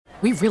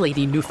We really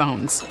need new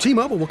phones.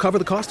 T-Mobile will cover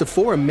the cost of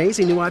 4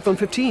 amazing new iPhone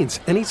 15s,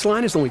 and each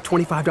line is only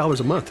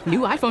 $25 a month. New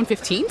iPhone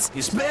 15s?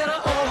 It's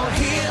better over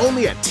here.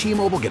 Only at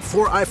T-Mobile, get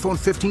 4 iPhone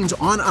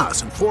 15s on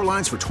us and 4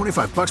 lines for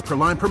 $25 per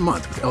line per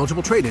month with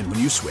eligible trade-in when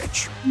you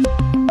switch.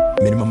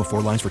 Minimum of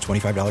 4 lines for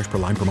 $25 per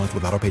line per month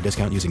with autopay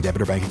discount using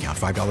debit or bank account.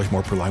 $5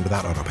 more per line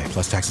without autopay,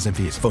 plus taxes and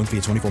fees. Phone fee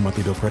at 24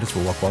 monthly bill credits for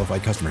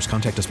well-qualified customers.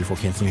 Contact us before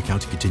canceling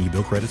account to continue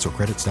bill credits or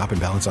credit stop and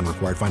balance on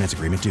required finance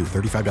agreement due.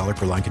 $35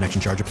 per line connection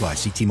charge applies.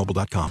 See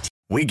T-Mobile.com.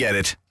 We get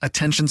it.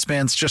 Attention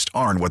spans just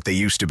aren't what they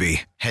used to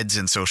be. Heads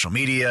in social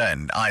media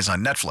and eyes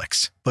on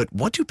Netflix. But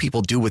what do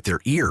people do with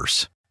their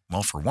ears?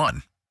 Well, for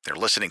one, they're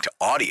listening to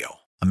audio.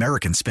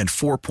 Americans spend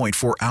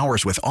 4.4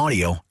 hours with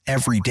audio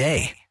every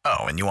day.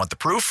 Oh, and you want the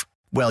proof?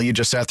 Well, you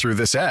just sat through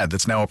this ad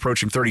that's now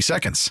approaching 30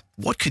 seconds.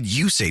 What could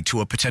you say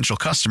to a potential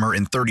customer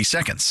in 30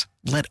 seconds?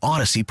 Let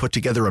Odyssey put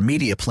together a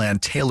media plan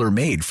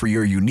tailor-made for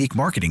your unique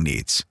marketing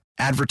needs.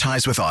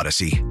 Advertise with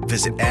Odyssey.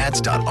 Visit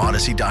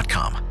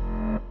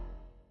ads.odyssey.com.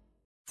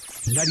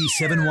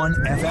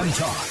 97.1 FM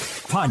Talk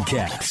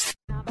Podcast.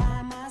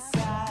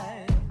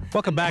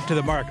 Welcome back to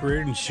the Mark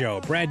Reardon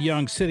Show. Brad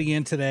Young sitting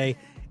in today,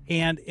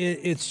 and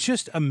it's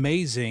just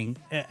amazing.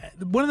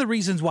 One of the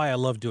reasons why I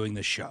love doing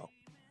this show,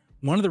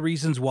 one of the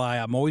reasons why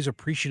I'm always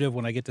appreciative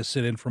when I get to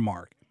sit in for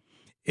Mark,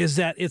 is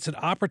that it's an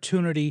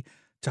opportunity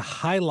to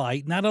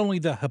highlight not only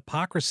the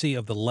hypocrisy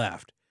of the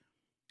left,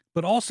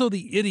 but also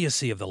the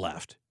idiocy of the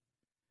left.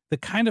 The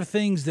kind of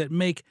things that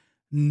make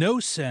no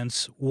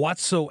sense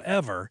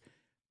whatsoever,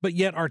 but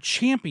yet are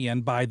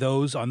championed by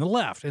those on the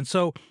left. And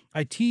so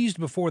I teased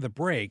before the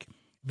break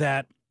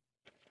that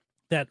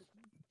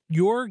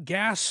your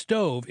gas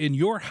stove in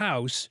your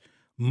house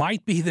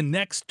might be the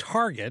next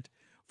target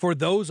for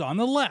those on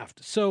the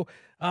left. So,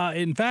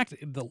 in fact,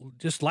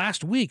 just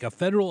last week, a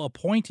federal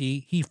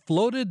appointee, he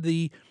floated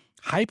the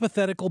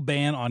hypothetical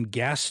ban on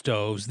gas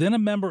stoves. Then a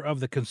member of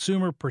the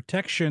Consumer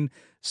Protection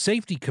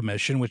Safety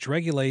Commission, which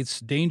regulates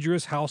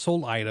dangerous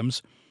household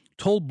items,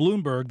 told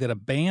Bloomberg that a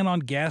ban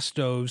on gas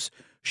stoves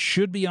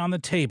should be on the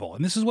table.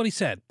 And this is what he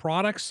said: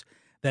 products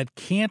that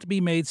can't be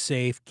made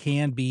safe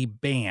can be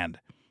banned.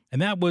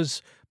 And that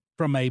was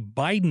from a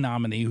Biden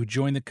nominee who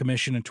joined the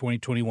commission in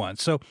 2021.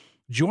 So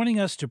joining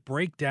us to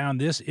break down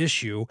this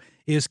issue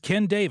is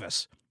Ken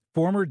Davis,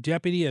 former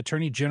Deputy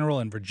Attorney General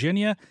in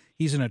Virginia.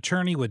 He's an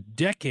attorney with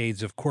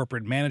decades of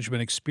corporate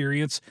management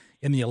experience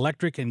in the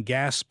electric and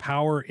gas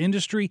power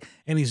industry,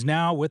 and he's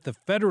now with the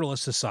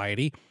Federalist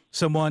Society,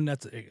 someone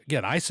that's,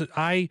 again,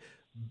 I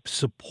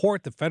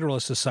support the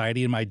Federalist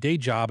Society in my day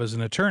job as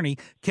an attorney.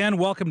 Ken,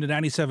 welcome to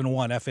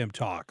 97.1 FM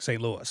Talk,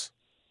 St. Louis.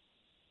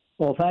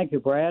 Well, thank you,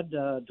 Brad.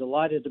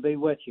 Delighted to be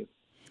with you.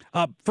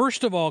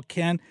 First of all,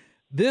 Ken,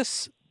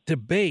 this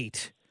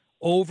debate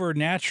over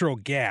natural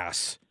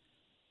gas,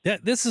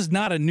 this is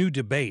not a new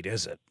debate,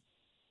 is it?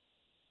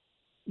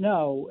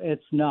 No,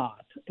 it's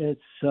not.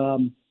 It's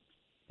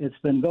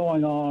been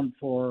going on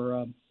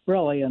for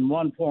really in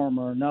one form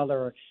or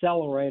another,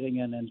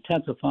 accelerating and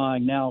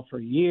intensifying now for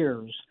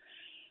years.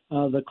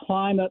 The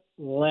climate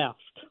left,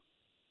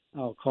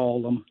 I'll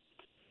call them,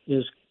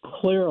 is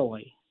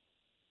clearly,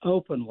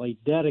 openly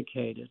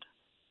dedicated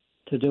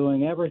to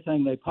doing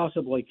everything they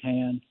possibly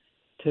can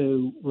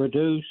to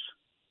reduce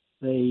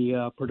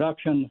the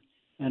production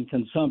and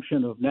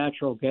consumption of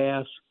natural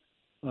gas,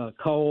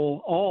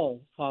 coal,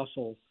 all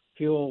fossil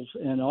fuels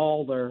in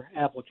all their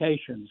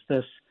applications.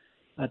 This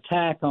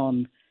attack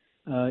on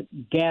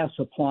gas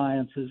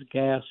appliances,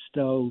 gas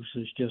stoves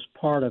is just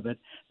part of it.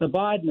 The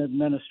Biden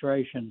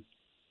administration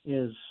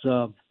is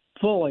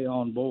fully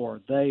on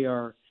board. They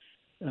are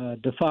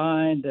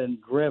defined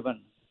and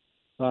driven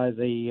by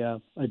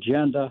the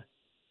agenda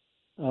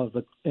of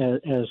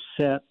as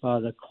set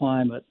by the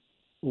climate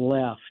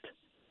left.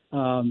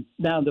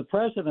 Now, the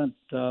president,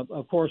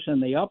 of course, in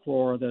the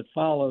uproar that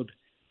followed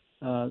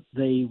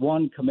the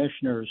one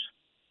commissioner's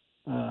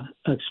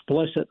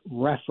explicit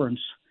reference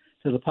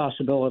to the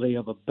possibility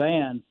of a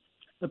ban,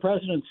 the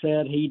president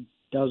said he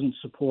doesn't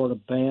support a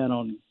ban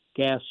on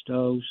gas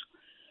stoves.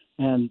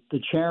 And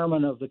the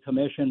chairman of the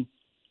commission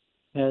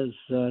has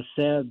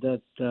said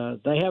that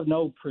they have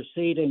no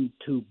proceeding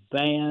to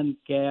ban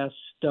gas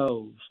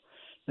stoves,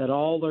 that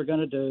all they're going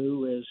to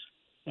do is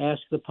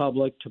ask the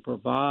public to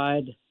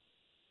provide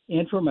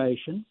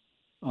information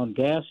on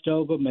gas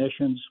stove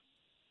emissions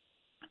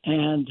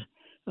and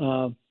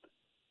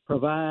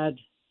provide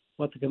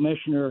what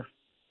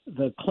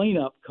the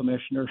cleanup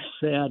commissioner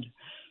said,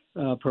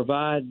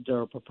 provide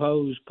or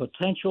propose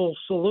potential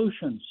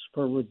solutions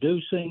for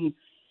reducing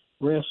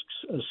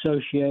risks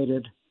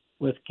associated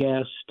with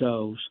gas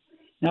stoves.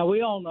 Now,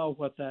 we all know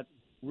what that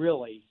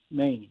really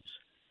means.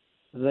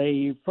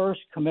 The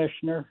first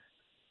commissioner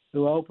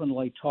who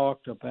openly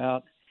talked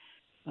about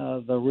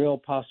the real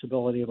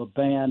possibility of a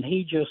ban,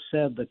 he just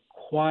said the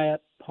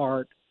quiet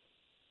part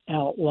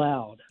out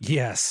loud.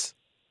 Yes.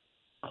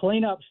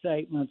 Cleanup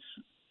statements,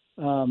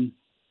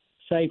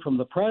 say from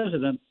the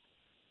president,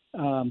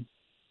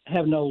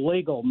 have no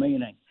legal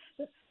meaning.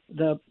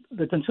 The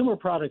Consumer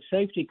Product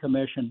Safety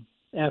Commission,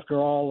 after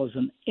all, is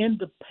an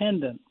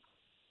independent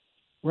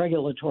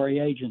regulatory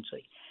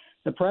agency.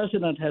 The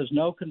president has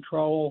no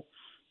control,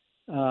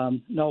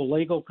 no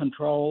legal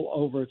control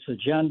over its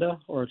agenda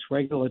or its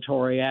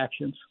regulatory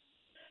actions.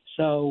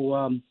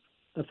 So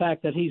the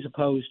fact that he's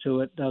opposed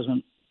to it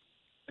doesn't,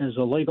 as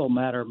a legal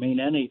matter, mean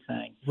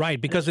anything. Right,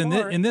 because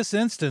in this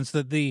instance,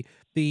 that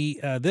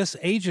this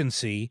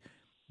agency,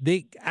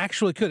 they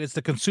actually could. It's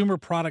the Consumer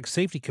Product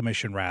Safety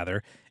Commission,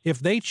 rather. If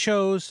they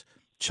chose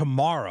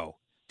tomorrow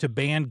to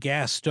ban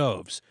gas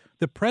stoves,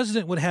 the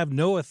president would have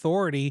no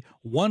authority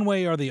one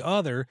way or the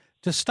other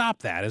to stop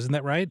that. Isn't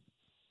that right?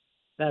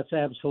 That's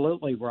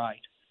absolutely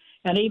right.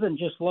 And even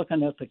just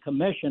looking at the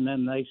commission,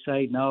 and they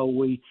say, no,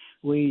 we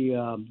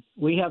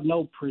have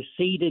no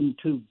proceeding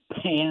to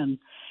ban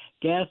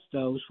gas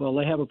stoves. Well,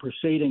 they have a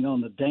proceeding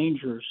on the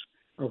dangers,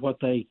 or what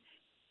they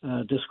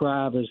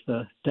describe as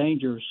the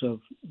dangers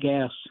of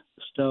gas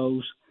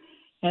stoves.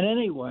 And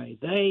anyway,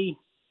 they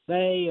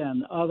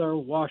and other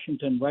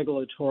Washington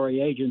regulatory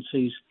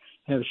agencies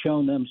have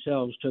shown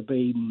themselves to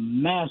be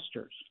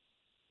masters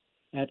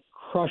at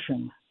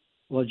crushing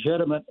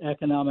legitimate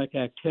economic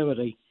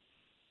activity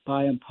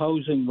by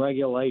imposing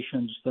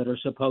regulations that are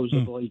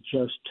supposedly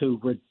just to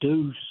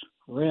reduce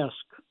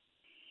risk.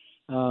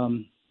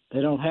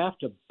 They don't have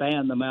to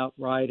ban them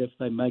outright if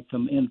they make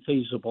them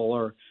infeasible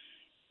or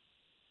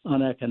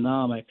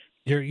uneconomic.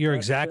 You're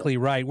exactly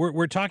right.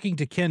 We're talking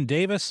to Ken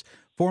Davis,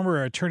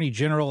 former Attorney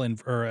General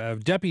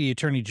Deputy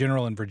Attorney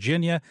General in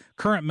Virginia,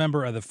 current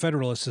member of the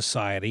Federalist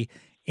Society,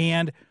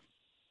 and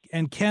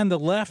Ken, the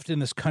left in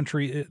this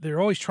country, they're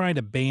always trying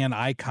to ban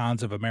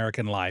icons of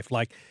American life,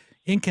 like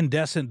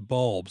incandescent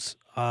bulbs,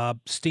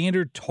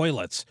 standard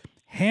toilets,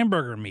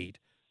 hamburger meat,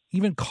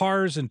 even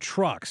cars and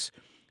trucks.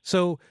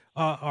 So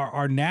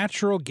are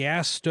natural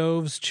gas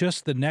stoves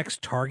just the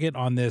next target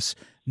on this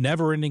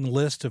never-ending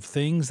list of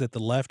things that the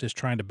left is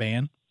trying to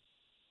ban?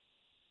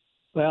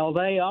 Well,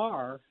 they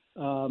are,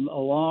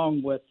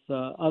 along with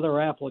other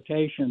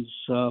applications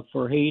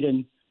for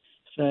heating,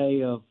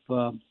 say, of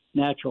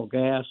natural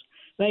gas.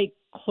 They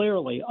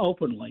clearly,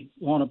 openly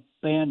want to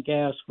ban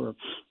gas for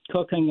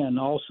cooking and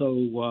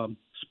also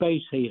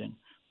space heating.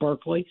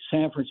 Berkeley,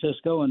 San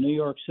Francisco, and New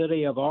York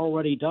City have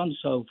already done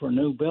so for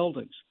new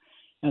buildings.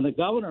 And the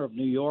governor of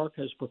New York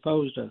has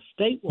proposed a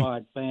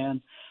statewide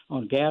ban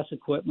on gas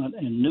equipment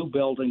in new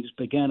buildings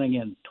beginning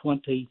in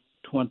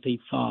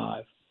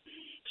 2025.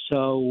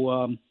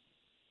 So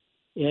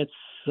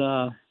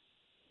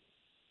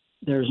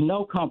there's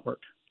no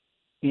comfort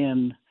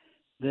in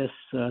this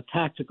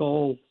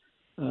tactical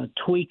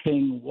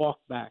tweaking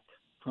walkback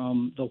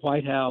from the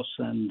White House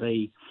and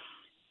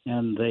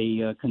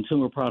the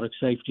Consumer Product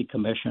Safety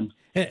Commission.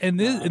 And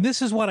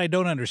this is what I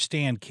don't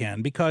understand,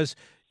 Ken, because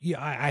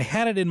I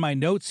had it in my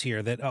notes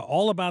here that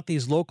all about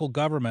these local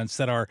governments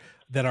that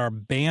are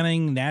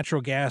banning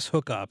natural gas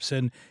hookups,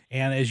 and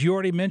as you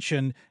already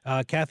mentioned,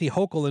 Kathy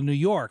Hochul in New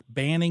York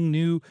banning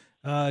new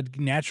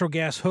natural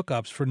gas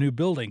hookups for new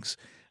buildings.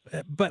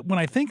 But when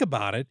I think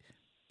about it,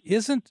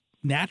 isn't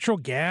natural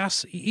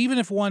gas, even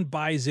if one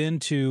buys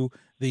into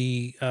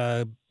the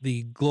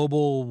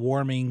global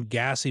warming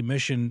gas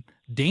emission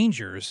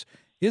dangers,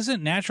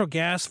 isn't natural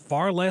gas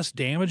far less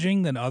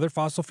damaging than other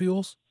fossil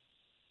fuels?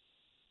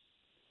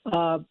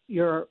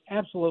 You're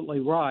absolutely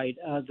right.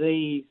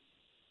 The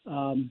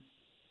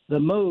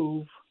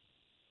move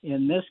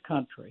in this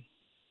country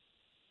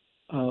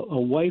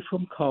away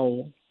from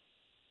coal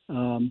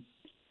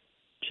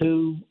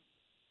to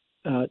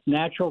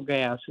natural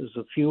gas as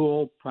a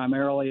fuel,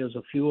 primarily as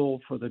a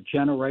fuel for the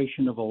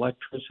generation of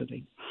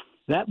electricity.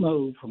 That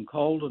move from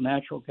coal to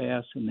natural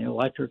gas in the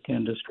electric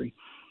industry,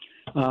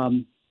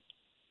 the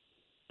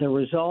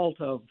result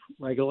of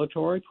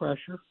regulatory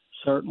pressure,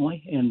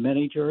 certainly in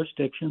many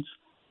jurisdictions,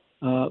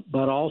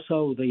 but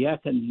also the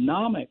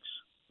economics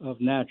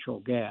of natural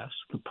gas.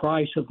 The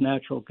price of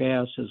natural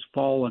gas has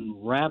fallen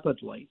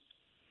rapidly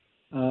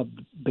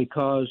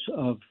because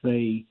of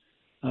the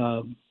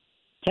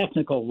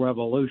technical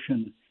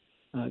revolution,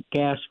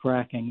 gas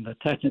fracking, the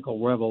technical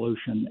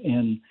revolution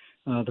in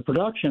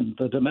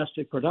the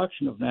domestic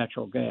production of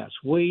natural gas.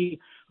 We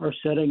are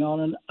sitting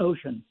on an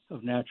ocean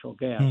of natural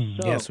gas.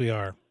 Yes, we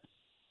are.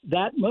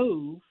 That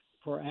move,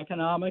 for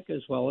economic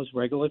as well as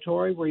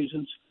regulatory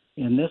reasons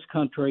in this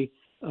country,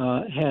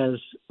 has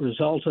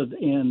resulted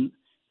in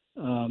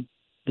the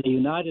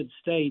United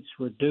States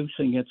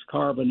reducing its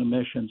carbon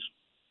emissions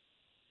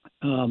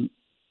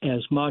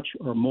as much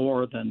or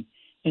more than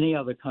any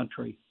other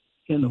country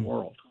in the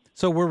world.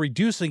 So we're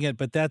reducing it,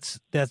 but that's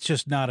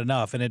just not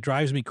enough. And it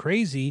drives me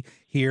crazy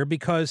here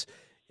because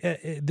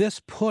this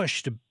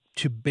push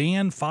to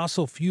ban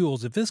fossil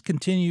fuels, if this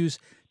continues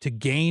to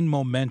gain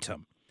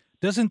momentum,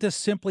 doesn't this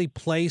simply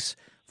place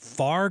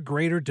far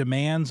greater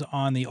demands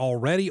on the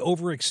already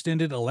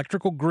overextended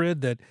electrical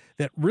grid that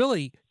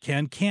really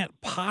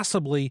can't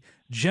possibly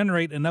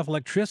generate enough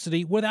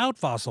electricity without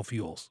fossil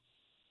fuels?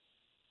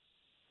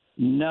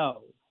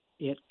 No,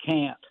 it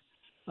can't.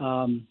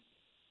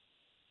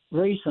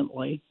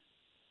 Recently,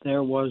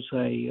 there was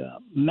a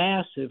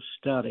massive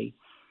study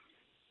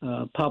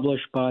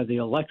published by the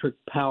Electric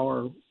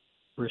Power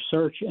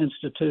Research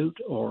Institute,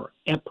 or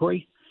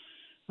EPRI.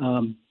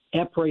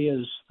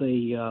 EPRI is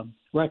the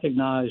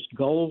recognized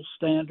gold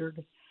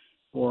standard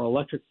for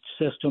electric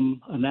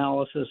system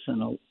analysis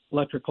and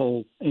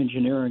electrical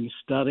engineering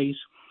studies.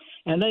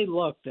 And they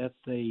looked at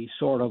the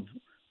sort of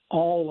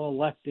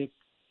all-electric,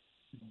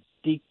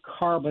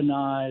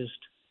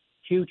 decarbonized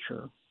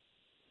future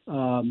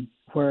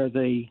where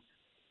the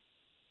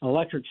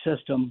electric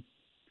system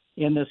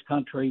in this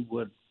country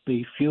would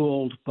be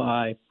fueled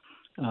by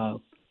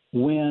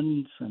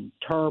winds and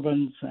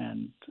turbines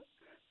and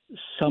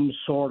some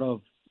sort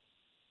of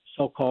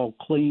so-called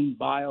clean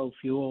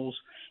biofuels,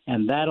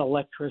 and that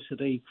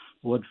electricity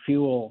would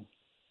fuel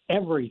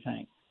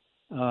everything,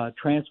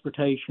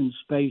 transportation,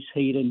 space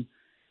heating,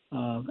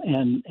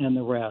 and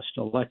the rest,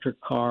 electric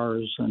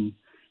cars and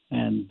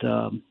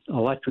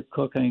electric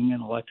cooking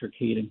and electric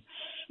heating.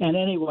 And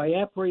anyway,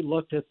 EPRI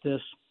looked at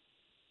this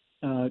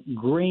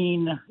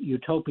green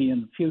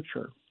utopian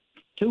future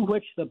to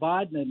which the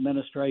Biden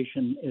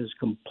administration is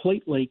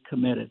completely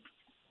committed.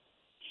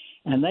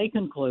 And they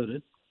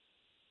concluded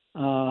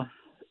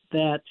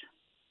that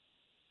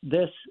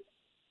this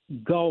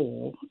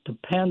goal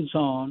depends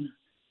on,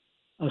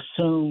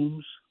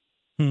 assumes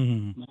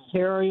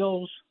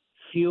materials,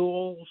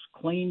 fuels,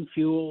 clean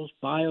fuels,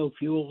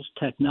 biofuels,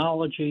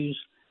 technologies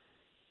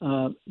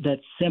that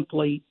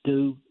simply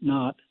do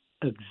not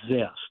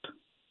exist.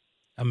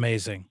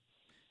 Amazing.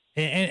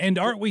 And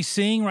aren't we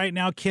seeing right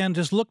now, Ken,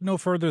 just look no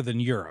further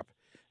than Europe.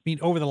 I mean,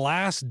 over the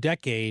last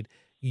decade,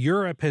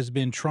 Europe has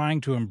been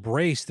trying to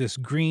embrace this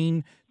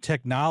green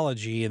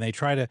technology, and they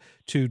try to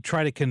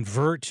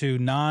convert to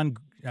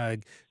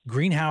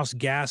non-greenhouse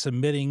gas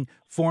emitting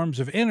forms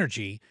of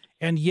energy.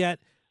 And yet,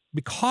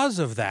 because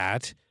of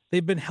that,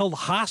 they've been held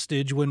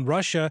hostage when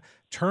Russia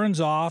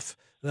turns off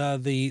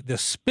the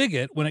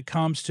spigot when it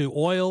comes to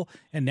oil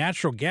and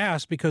natural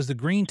gas, because the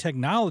green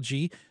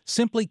technology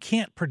simply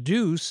can't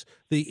produce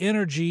the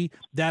energy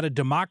that a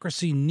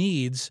democracy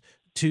needs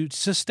to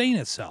sustain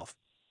itself.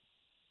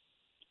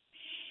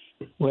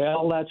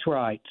 Well, that's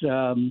right.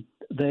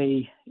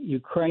 The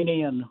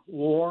Ukrainian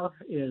war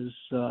is,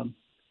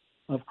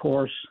 of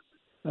course,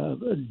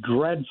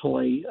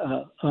 dreadfully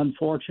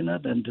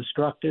unfortunate and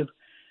destructive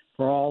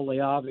for all the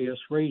obvious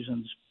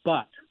reasons,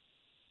 but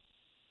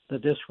the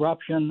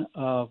disruption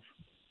of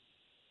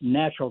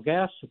natural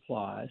gas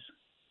supplies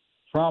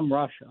from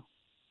Russia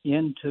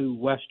into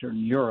Western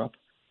Europe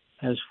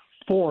has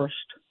forced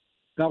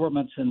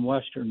governments in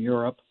Western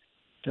Europe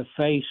to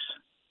face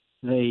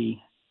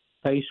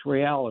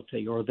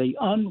reality, or the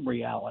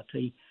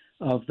unreality,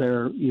 of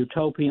their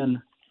utopian,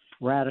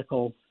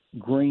 radical,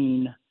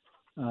 green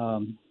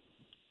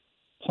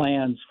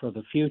plans for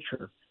the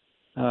future.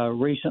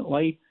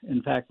 Recently,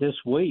 in fact, this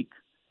week,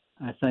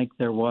 I think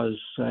there was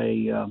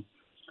a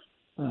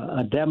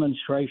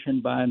demonstration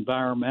by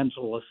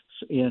environmentalists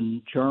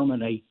in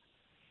Germany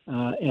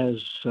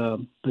as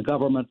the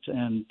government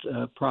and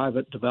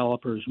private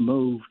developers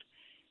moved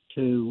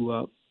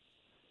to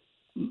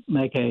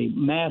make a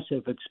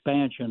massive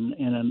expansion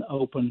in an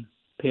open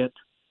pit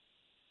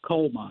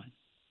coal mine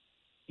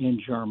in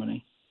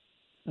Germany.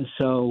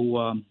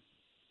 So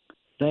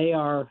they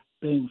are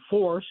being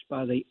forced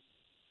by the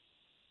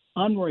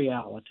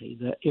unreality,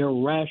 the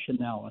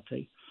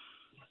irrationality,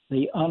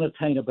 the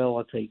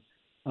unattainability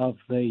of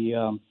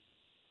the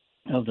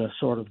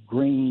sort of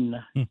green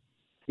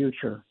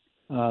future.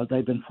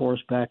 They've been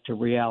forced back to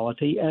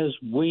reality, as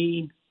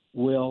we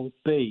will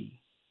be.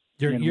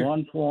 In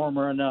one form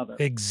or another.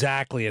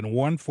 Exactly, in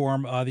one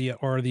form or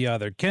the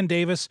other. Ken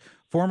Davis,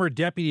 former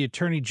Deputy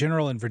Attorney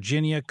General in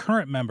Virginia,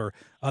 current member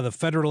of the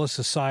Federalist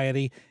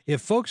Society.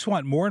 If folks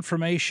want more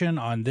information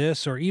on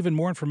this, or even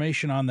more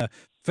information on the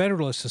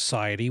Federalist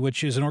Society,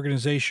 which is an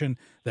organization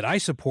that I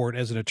support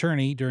as an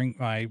attorney during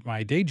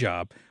my day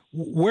job,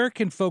 where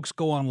can folks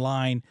go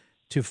online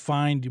to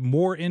find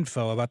more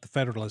info about the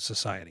Federalist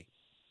Society?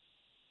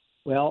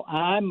 Well,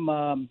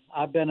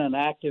 I've been an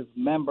active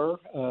member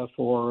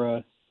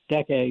for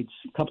decades,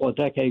 a couple of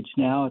decades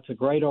now. It's a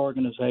great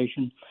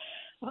organization.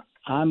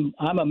 I'm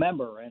a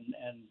member, and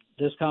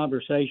this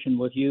conversation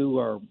with you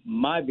are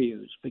my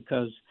views,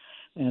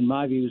 and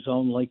my views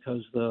only,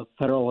 because the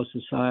Federalist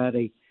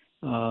Society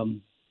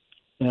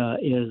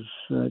is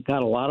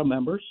got a lot of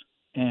members,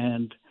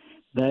 and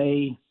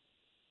they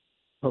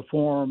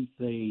perform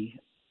the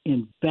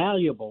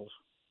invaluable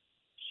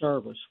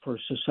service for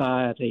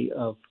society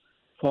of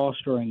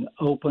fostering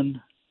open,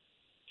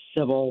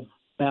 civil,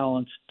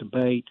 balanced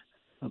debate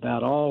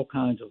about all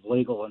kinds of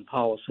legal and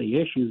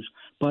policy issues,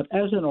 but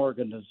as an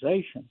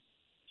organization,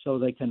 so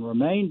they can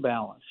remain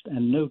balanced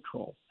and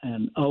neutral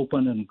and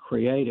open and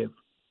creative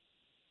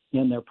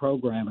in their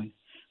programming.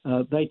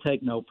 They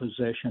take no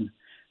position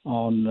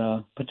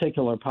on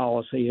particular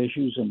policy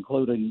issues,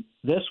 including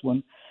this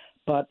one,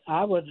 but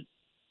I would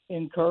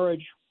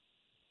encourage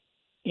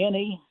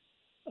any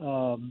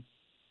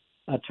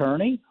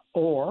attorney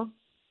or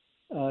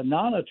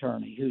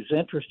non-attorney who's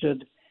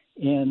interested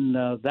in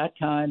that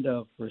kind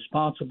of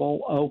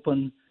responsible,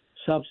 open,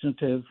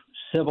 substantive,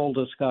 civil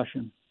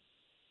discussion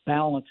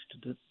balanced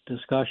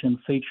discussion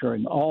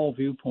featuring all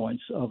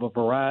viewpoints of a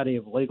variety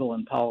of legal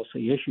and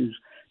policy issues,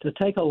 to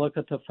take a look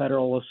at the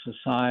Federalist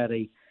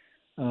Society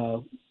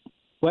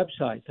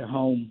website, their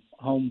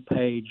home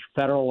page,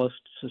 Federalist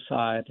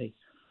Society,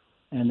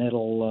 and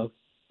it'll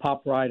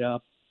pop right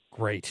up.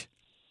 Great.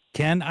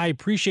 Ken, I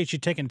appreciate you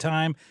taking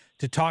time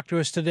to talk to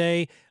us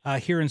today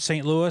here in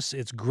St. Louis.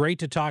 It's great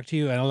to talk to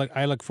you, and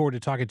I look forward to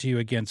talking to you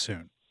again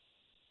soon.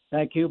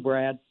 Thank you,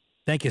 Brad.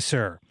 Thank you,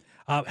 sir.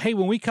 Hey,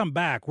 when we come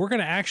back, we're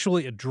going to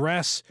actually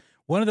address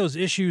one of those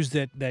issues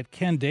that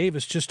Ken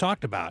Davis just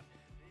talked about.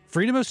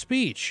 Freedom of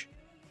speech,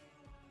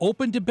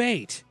 open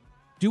debate.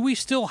 Do we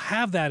still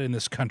have that in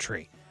this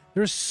country?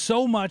 There's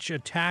so much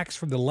attacks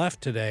from the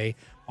left today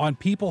on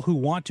people who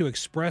want to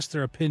express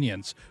their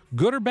opinions,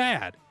 good or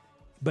bad.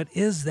 But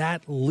is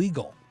that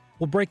legal?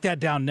 We'll break that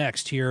down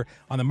next here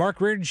on the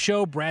Mark Reardon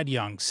Show. Brad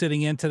Young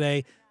sitting in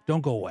today.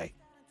 Don't go away.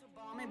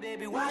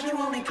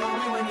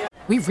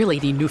 We really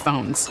need new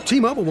phones.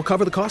 T-Mobile will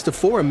cover the cost of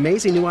 4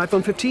 amazing new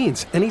iPhone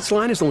 15s, and each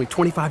line is only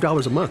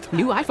 $25 a month.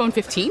 New iPhone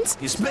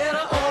 15s? It's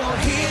better over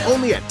here.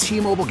 Only at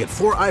T-Mobile, get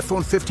 4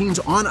 iPhone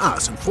 15s on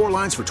us and 4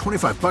 lines for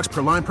 $25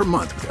 per line per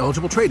month with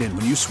eligible trade-in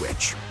when you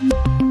switch.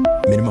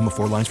 Minimum of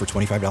 4 lines for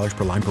 $25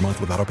 per line per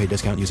month with autopay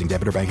discount using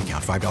debit or bank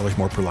account. $5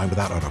 more per line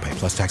without autopay,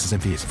 plus taxes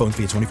and fees. Phone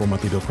fee at 24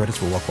 monthly bill credits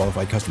for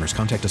well-qualified customers.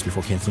 Contact us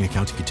before canceling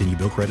account to continue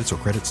bill credits or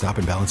credit stop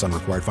and balance on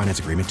required finance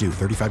agreement due.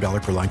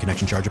 $35 per line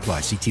connection charge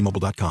applies. See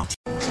T-Mobile.com.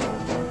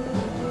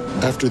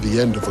 After the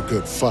end of a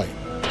good fight,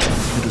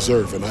 you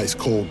deserve an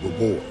ice-cold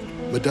reward.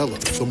 Modelo,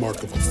 the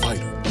mark of a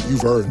fighter.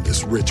 You've earned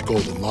this rich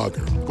golden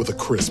lager with a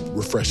crisp,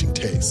 refreshing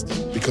taste.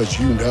 Because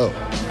you know,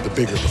 the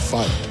bigger the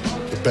fight,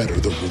 the better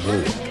the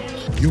reward.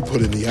 You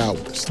put in the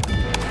hours,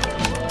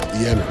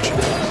 the energy,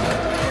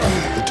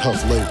 the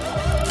tough labor.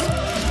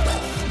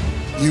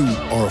 You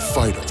are a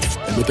fighter,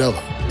 and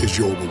Modelo is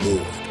your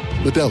reward.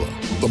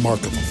 Modelo, the mark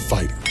of a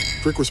fighter.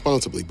 Drink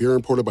responsibly. Beer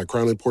imported by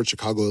Crown Imports,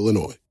 Chicago,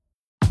 Illinois.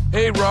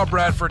 Hey, Rob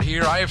Bradford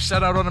here. I have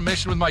set out on a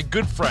mission with my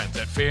good friends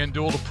at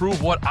FanDuel to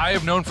prove what I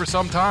have known for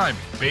some time.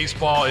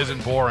 Baseball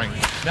isn't boring.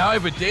 Now I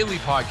have a daily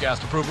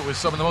podcast to prove it with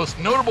some of the most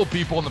notable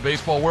people in the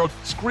baseball world,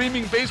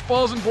 screaming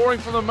baseball isn't boring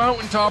from the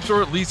mountaintops,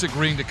 or at least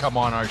agreeing to come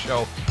on our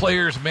show.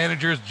 Players,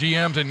 managers,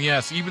 GMs, and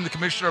yes, even the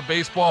commissioner of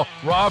baseball,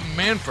 Rob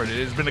Manfred.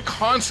 It has been a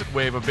constant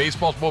wave of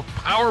baseball's most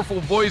powerful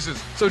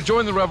voices. So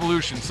join the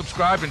revolution.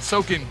 Subscribe and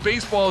soak in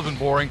Baseball Isn't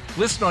Boring.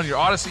 Listen on your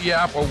Odyssey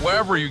app or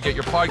wherever you get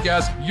your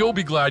podcasts. You'll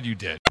be glad you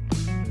did.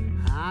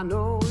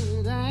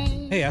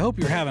 Hey, I hope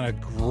you're having a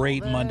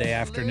great Monday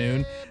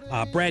afternoon.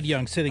 Brad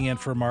Young sitting in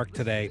for Mark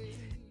today.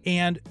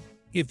 And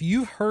if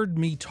you've heard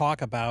me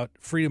talk about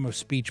freedom of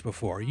speech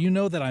before, you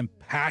know that I'm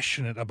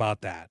passionate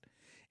about that.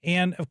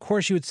 And of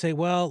course you would say,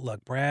 well,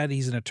 look, Brad,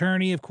 he's an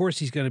attorney. Of course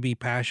he's going to be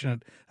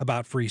passionate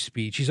about free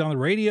speech. He's on the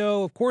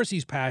radio. Of course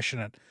he's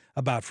passionate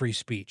about free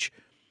speech.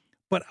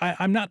 But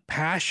I'm not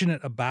passionate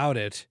about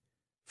it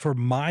for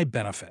my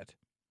benefit.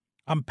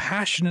 I'm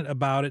passionate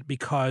about it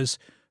because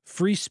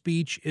free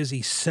speech is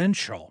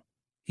essential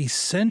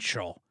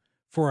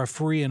for a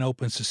free and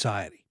open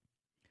society.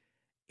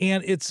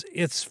 And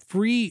it's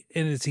free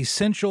and it's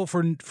essential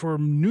for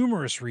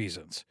numerous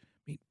reasons.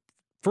 I mean,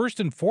 first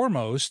and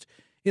foremost,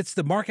 it's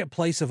the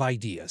marketplace of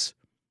ideas.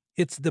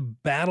 It's the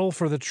battle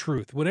for the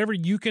truth. Whenever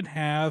you can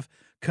have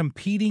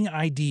competing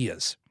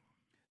ideas,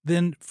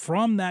 then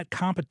from that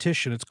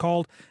competition, it's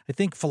called, I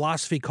think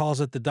philosophy calls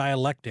it the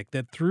dialectic,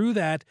 that through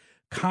that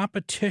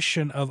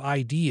competition of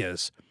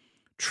ideas,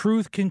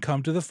 truth can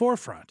come to the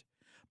forefront.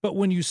 But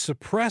when you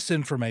suppress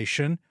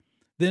information,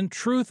 then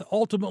truth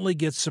ultimately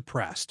gets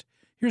suppressed.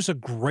 Here's a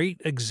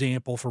great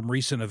example from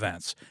recent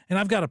events. And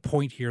I've got a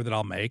point here that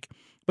I'll make,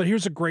 but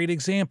here's a great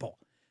example.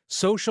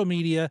 Social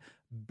media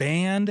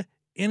banned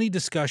any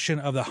discussion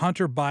of the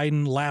Hunter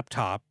Biden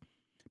laptop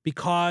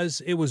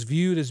because it was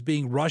viewed as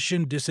being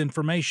Russian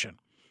disinformation.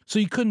 So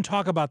you couldn't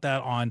talk about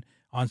that on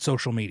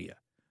social media.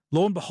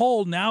 Lo and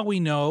behold, now we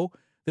know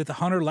that the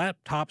Hunter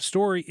laptop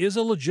story is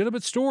a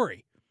legitimate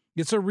story.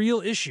 It's a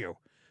real issue.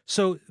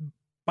 So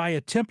by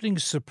attempting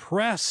to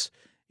suppress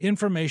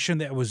information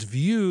that was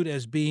viewed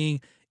as being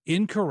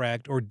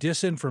incorrect or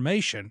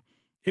disinformation,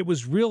 it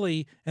was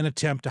really an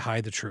attempt to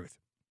hide the truth.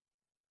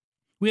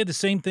 We had the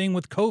same thing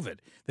with COVID,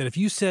 that if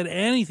you said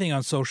anything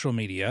on social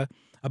media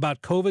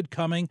about COVID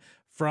coming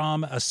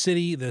from a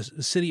city, the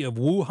city of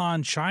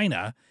Wuhan,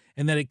 China,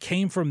 and that it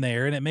came from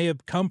there and it may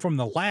have come from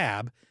the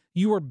lab,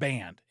 you were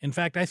banned. In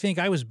fact, I think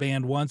I was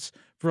banned once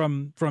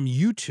from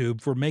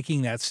YouTube for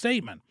making that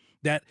statement,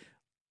 that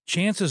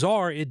chances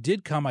are it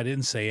did come. I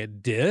didn't say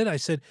it did. I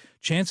said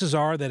chances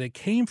are that it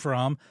came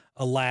from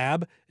a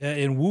lab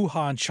in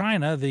Wuhan,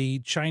 China, the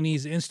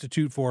Chinese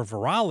Institute for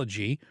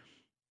Virology,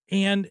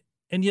 and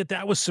yet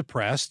that was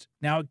suppressed.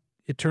 Now,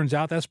 it turns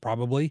out that's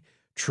probably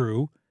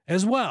true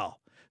as well.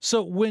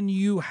 So when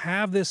you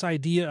have this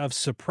idea of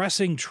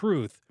suppressing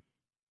truth,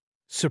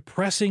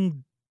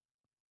 suppressing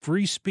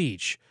free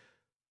speech,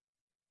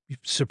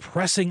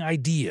 suppressing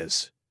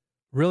ideas,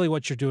 really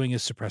what you're doing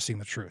is suppressing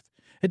the truth.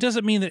 It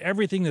doesn't mean that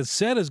everything that's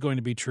said is going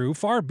to be true.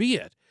 Far be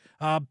it.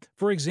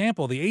 For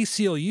example, the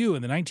ACLU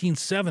in the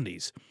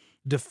 1970s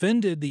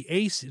defended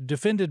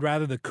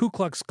the Ku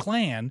Klux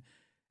Klan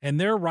and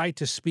their right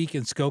to speak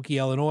in Skokie,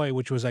 Illinois,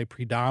 which was a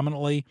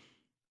predominantly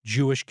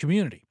Jewish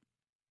community.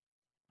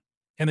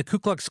 And the Ku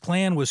Klux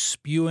Klan was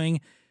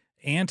spewing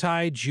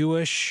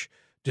anti-Jewish,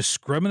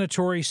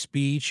 discriminatory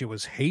speech. It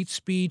was hate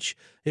speech.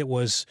 It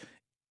was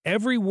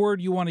every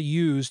word you want to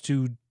use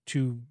to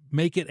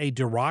make it a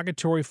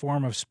derogatory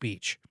form of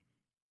speech.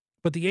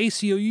 But the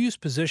ACLU's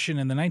position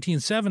in the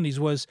 1970s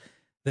was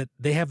that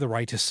they have the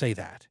right to say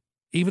that,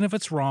 even if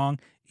it's wrong,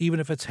 even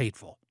if it's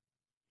hateful.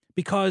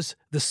 Because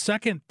the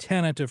second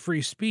tenet of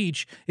free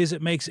speech is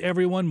it makes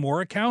everyone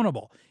more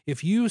accountable.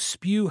 If you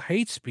spew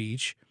hate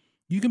speech,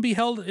 you can be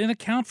held in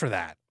account for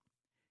that.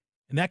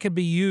 And that can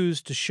be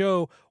used to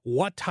show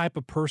what type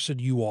of person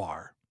you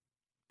are.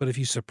 But if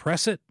you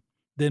suppress it,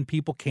 then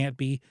people can't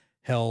be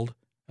held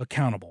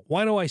accountable.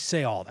 Why do I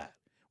say all that?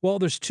 Well,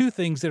 there's two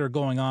things that are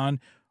going on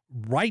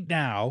right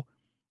now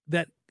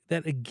that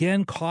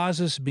again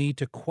causes me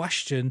to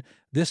question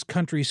this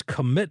country's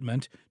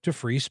commitment to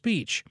free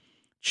speech.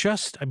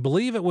 I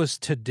believe it was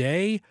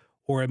today,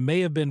 or it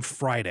may have been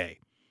Friday,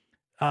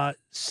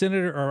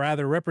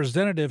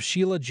 Representative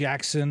Sheila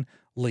Jackson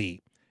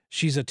Lee.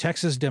 She's a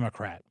Texas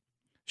Democrat.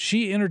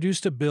 She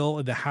introduced a bill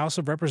in the House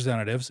of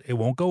Representatives. It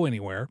won't go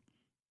anywhere,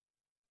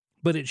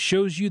 but it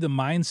shows you the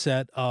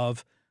mindset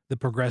of the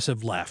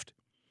progressive left.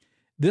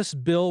 This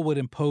bill would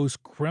impose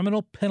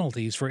criminal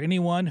penalties for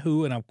anyone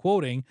who, and I'm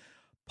quoting,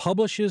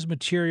 publishes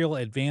material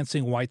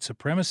advancing white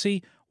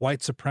supremacy,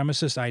 white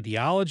supremacist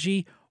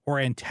ideology, or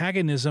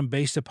antagonism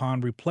based upon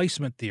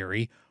replacement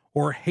theory,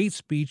 or hate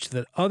speech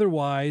that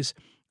otherwise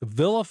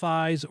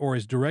vilifies or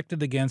is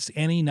directed against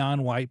any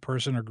non-white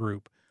person or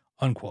group,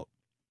 unquote.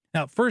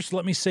 Now, first,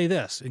 let me say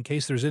this, in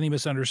case there's any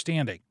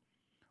misunderstanding.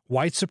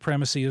 White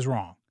supremacy is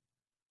wrong.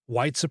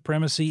 White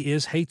supremacy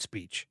is hate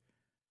speech.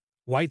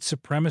 White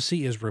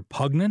supremacy is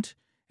repugnant,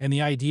 and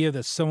the idea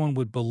that someone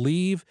would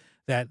believe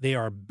that they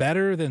are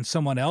better than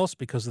someone else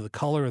because of the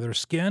color of their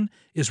skin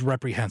is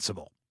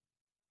reprehensible.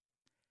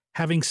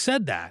 Having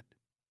said that,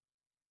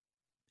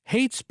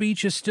 hate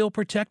speech is still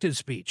protected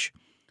speech.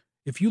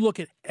 If you look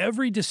at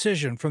every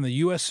decision from the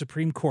U.S.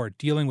 Supreme Court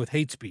dealing with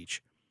hate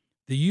speech,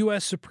 the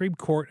U.S. Supreme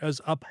Court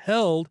has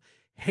upheld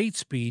hate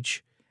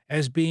speech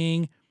as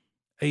being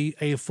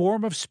a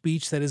form of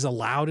speech that is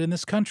allowed in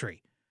this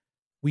country.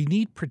 We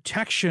need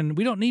protection.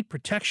 We don't need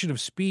protection of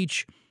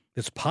speech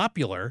that's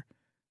popular.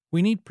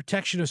 We need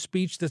protection of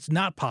speech that's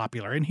not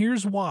popular. And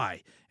here's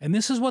why. And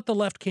this is what the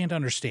left can't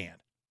understand.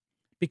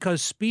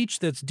 Because speech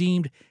that's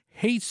deemed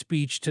hate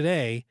speech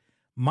today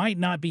might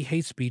not be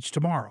hate speech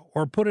tomorrow.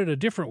 Or put it a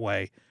different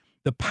way,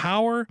 the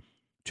power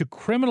to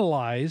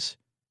criminalize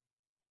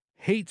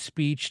hate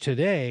speech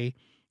today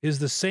is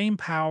the same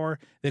power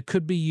that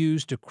could be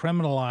used to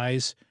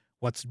criminalize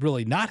what's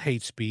really not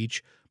hate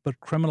speech, but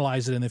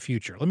criminalize it in the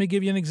future. Let me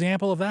give you an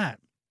example of that.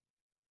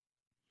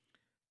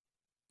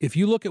 If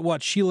you look at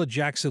what Sheila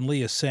Jackson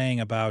Lee is saying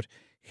about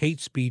hate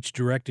speech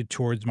directed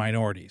towards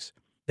minorities,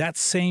 that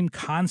same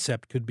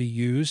concept could be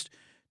used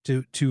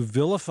to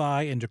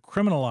vilify and to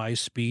criminalize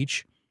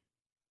speech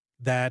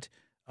that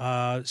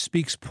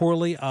speaks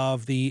poorly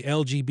of the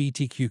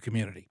LGBTQ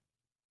community.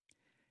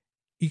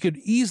 You could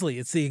easily,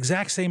 it's the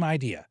exact same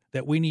idea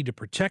that we need to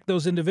protect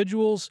those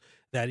individuals,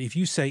 that if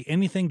you say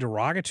anything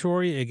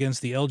derogatory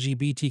against the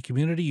LGBT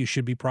community, you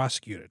should be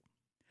prosecuted.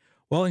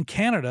 Well, in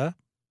Canada,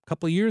 a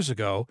couple of years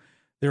ago,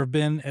 there have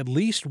been at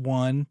least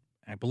one,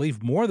 I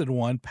believe more than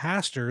one,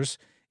 pastors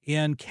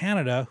in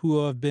Canada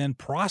who have been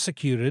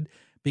prosecuted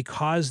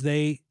because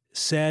they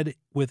said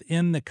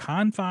within the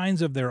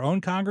confines of their own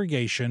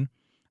congregation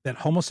that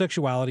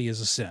homosexuality is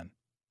a sin,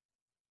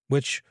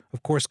 which,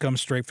 of course,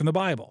 comes straight from the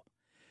Bible.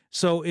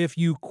 So if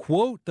you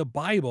quote the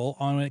Bible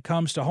when it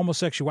comes to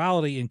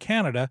homosexuality in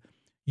Canada,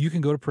 you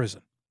can go to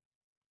prison.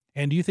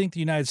 And do you think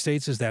the United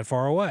States is that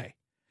far away?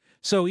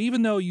 So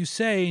even though you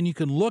say, and you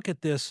can look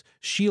at this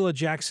Sheila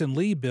Jackson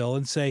Lee bill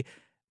and say,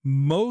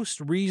 most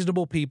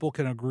reasonable people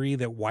can agree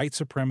that white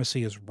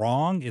supremacy is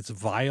wrong, it's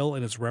vile,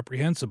 and it's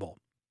reprehensible.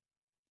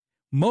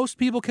 Most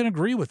people can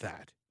agree with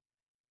that.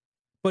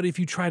 But if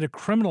you try to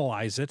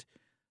criminalize it,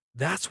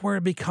 that's where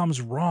it becomes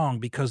wrong,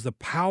 because the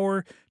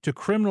power to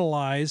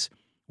criminalize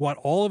what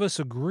all of us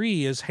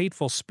agree is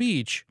hateful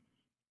speech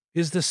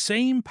is the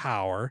same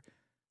power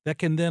that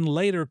can then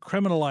later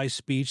criminalize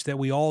speech that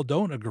we all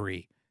don't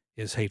agree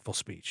is hateful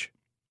speech.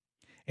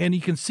 And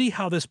you can see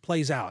how this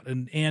plays out.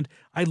 And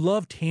I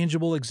love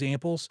tangible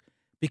examples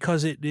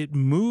because it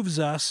moves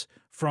us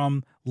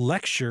from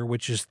lecture,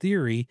 which is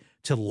theory,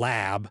 to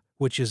lab,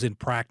 which is in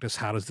practice.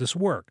 How does this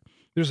work?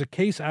 There's a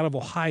case out of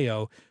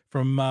Ohio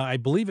from, I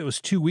believe it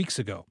was 2 weeks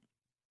ago.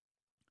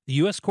 The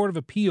U.S. Court of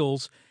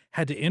Appeals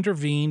had to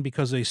intervene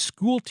because a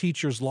school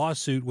teacher's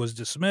lawsuit was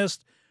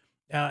dismissed,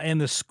 and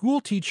the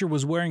school teacher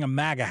was wearing a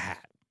MAGA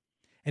hat.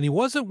 And he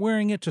wasn't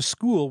wearing it to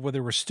school where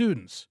there were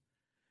students,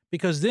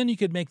 because then you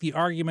could make the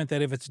argument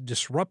that if it's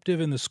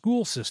disruptive in the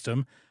school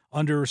system,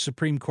 under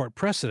Supreme Court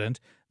precedent,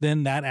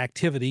 then that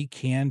activity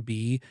can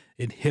be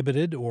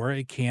inhibited or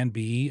it can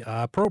be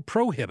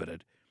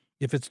prohibited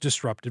if it's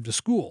disruptive to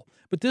school.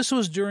 But this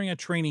was during a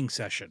training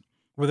session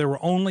where there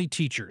were only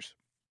teachers,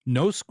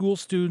 no school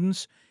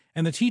students,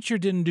 and the teacher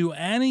didn't do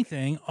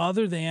anything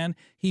other than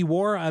he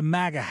wore a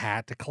MAGA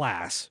hat to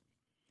class.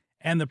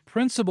 And the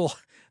principal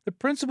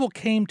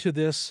came to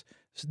this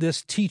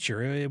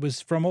teacher. It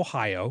was from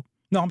Ohio.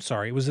 No, I'm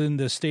sorry. It was in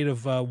the state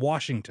of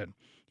Washington.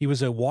 He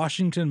was a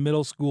Washington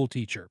middle school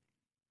teacher.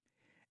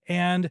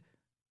 And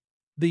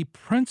the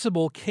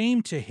principal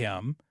came to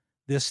him,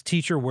 this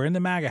teacher wearing the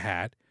MAGA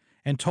hat,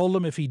 and told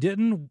him if he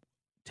didn't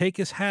take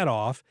his hat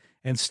off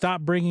and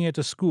stop bringing it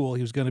to school,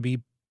 he was going to be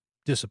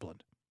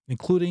disciplined,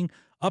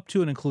 up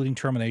to and including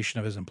termination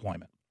of his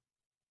employment.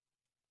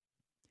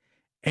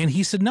 And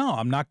he said, no,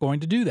 I'm not going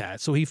to do that.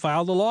 So he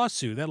filed a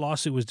lawsuit. That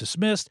lawsuit was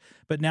dismissed,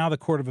 but now the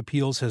Court of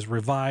Appeals has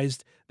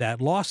revised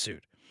that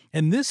lawsuit.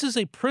 And this is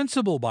a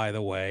principal, by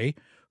the way,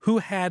 who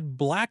had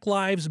Black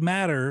Lives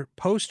Matter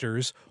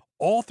posters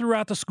all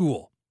throughout the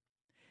school.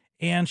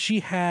 And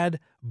she had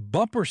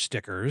bumper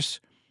stickers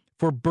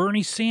for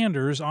Bernie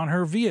Sanders on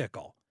her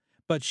vehicle.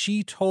 But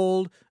she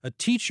told a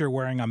teacher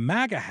wearing a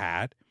MAGA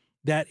hat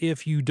that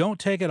if you don't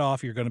take it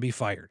off, you're going to be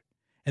fired.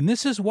 And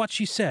this is what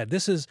she said.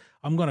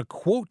 I'm going to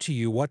quote to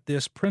you what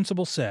this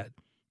principal said.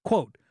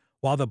 Quote,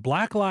 while the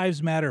Black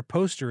Lives Matter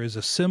poster is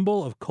a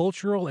symbol of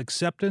cultural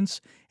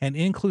acceptance and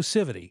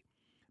inclusivity,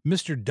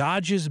 Mr.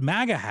 Dodge's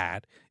MAGA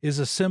hat is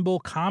a symbol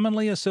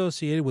commonly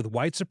associated with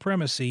white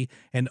supremacy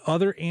and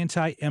other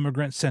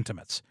anti-immigrant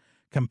sentiments.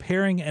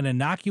 Comparing an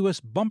innocuous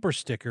bumper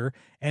sticker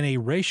and a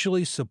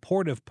racially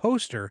supportive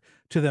poster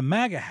to the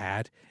MAGA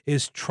hat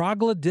is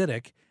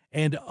troglodytic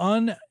and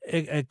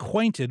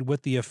unacquainted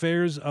with the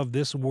affairs of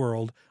this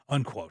world,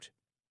 unquote.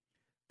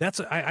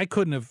 I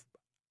couldn't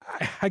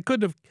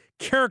have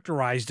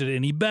characterized it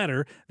any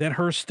better than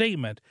her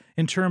statement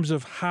in terms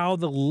of how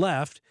the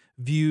left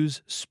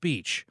views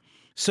speech.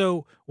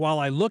 So while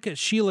I look at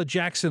Sheila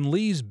Jackson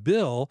Lee's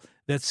bill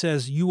that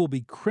says you will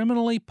be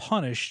criminally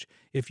punished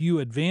if you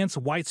advance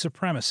white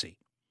supremacy,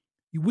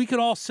 we could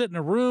all sit in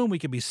a room, we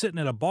could be sitting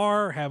at a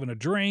bar having a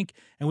drink,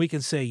 and we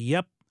can say,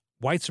 yep,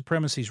 white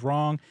supremacy's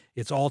wrong,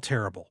 it's all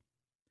terrible.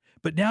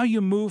 But now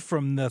you move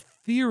from the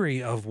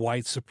theory of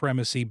white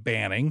supremacy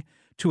banning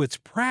to its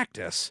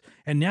practice,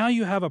 and now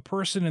you have a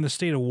person in the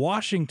state of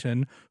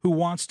Washington who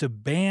wants to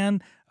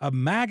ban a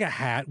MAGA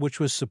hat, which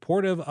was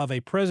supportive of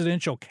a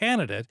presidential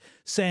candidate,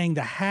 saying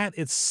the hat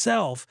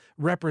itself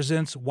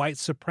represents white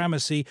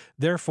supremacy,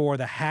 therefore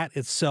the hat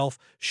itself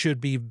should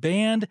be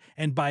banned,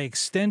 and by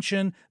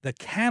extension, the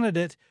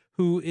candidate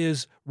who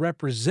is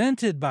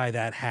represented by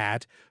that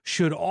hat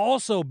should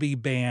also be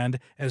banned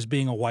as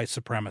being a white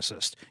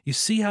supremacist. You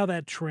see how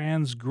that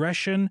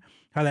progression,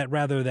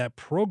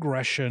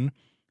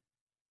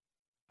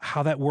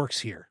 how that works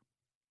here.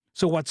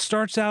 So what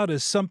starts out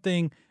as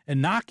something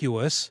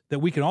innocuous that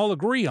we can all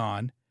agree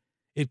on,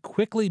 it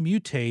quickly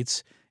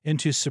mutates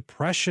into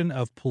suppression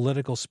of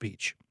political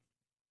speech.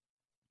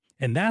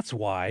 And that's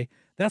why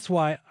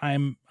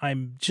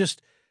I'm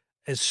just,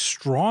 as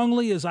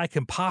strongly as I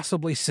can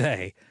possibly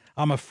say,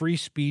 I'm a free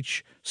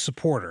speech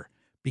supporter,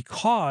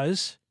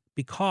 because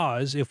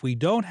if we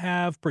don't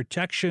have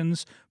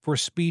protections for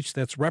speech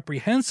that's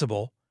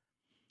reprehensible,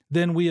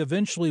 then we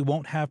eventually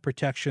won't have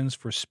protections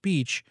for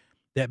speech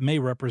that may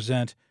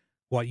represent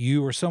what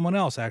you or someone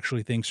else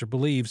actually thinks or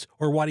believes,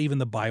 or what even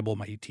the Bible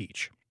might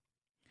teach.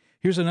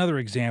 Here's another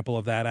example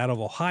of that out of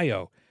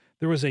Ohio.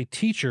 There was a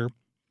teacher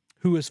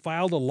who has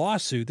filed a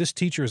lawsuit. This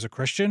teacher is a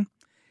Christian,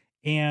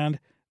 and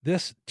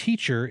this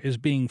teacher is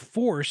being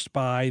forced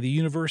by the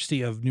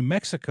University of New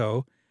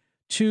Mexico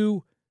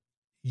to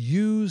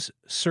use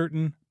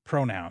certain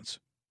pronouns.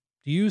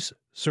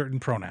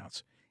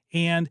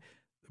 And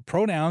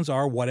pronouns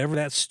are whatever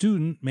that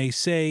student may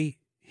say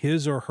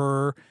his or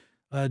her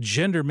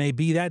gender may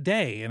be that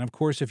day. And of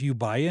course, if you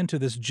buy into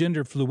this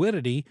gender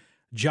fluidity,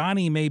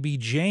 Johnny may be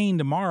Jane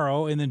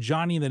tomorrow, and then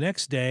Johnny the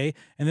next day,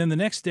 and then the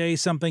next day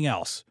something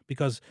else,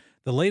 because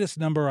the latest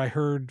number I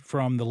heard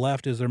from the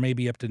left is there may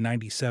be up to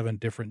 97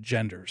 different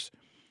genders.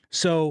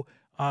 So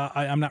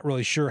I'm not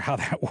really sure how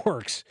that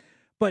works.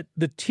 But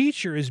the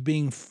teacher is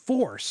being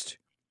forced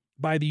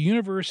by the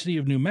University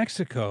of New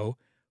Mexico,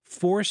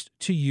 forced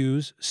to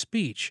use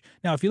speech.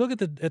 Now, if you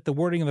look at the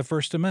wording of the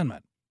First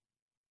Amendment,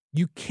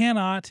 you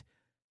cannot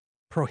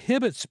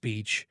prohibit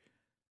speech,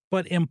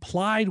 but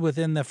implied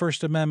within the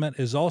First Amendment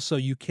is also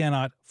you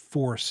cannot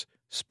force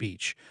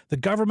speech. The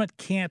government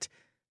can't,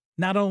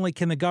 not only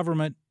can the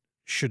government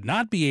should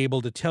not be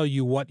able to tell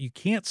you what you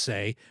can't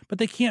say, but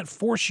they can't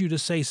force you to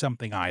say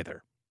something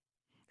either.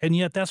 And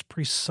yet that's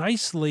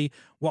precisely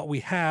what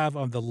we have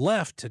on the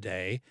left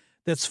today,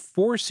 that's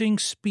forcing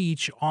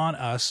speech on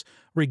us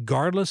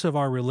regardless of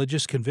our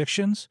religious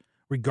convictions,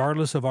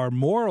 regardless of our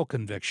moral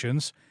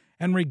convictions,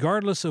 and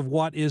regardless of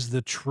what is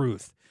the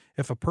truth.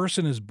 If a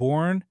person is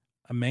born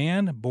a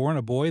man, born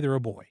a boy, they're a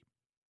boy.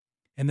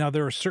 And now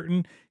there are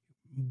certain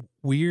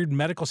weird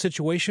medical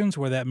situations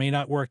where that may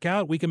not work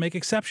out, we can make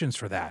exceptions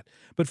for that.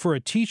 But for a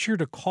teacher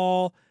to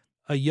call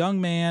a young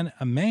man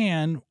a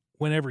man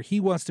whenever he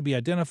wants to be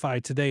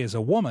identified today as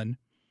a woman,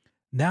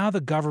 now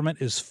the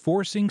government is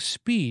forcing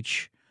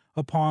speech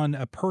upon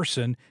a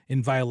person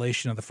in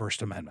violation of the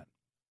First Amendment.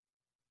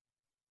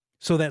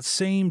 So that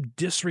same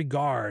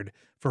disregard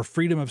for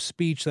freedom of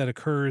speech that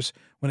occurs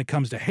when it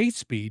comes to hate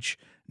speech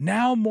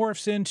now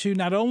morphs into,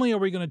 not only are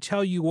we going to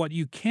tell you what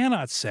you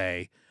cannot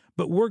say,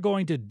 but we're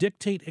going to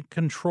dictate and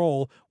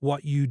control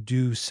what you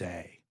do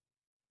say.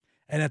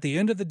 And at the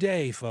end of the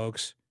day,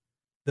 folks,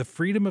 the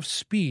freedom of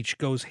speech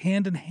goes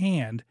hand in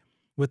hand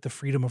with the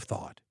freedom of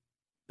thought.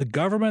 The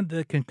government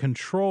that can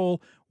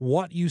control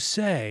what you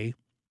say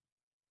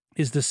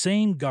is the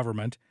same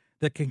government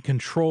that can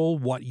control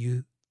what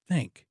you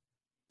think.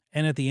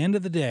 And at the end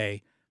of the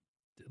day,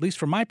 at least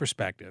from my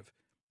perspective,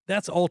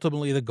 that's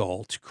ultimately the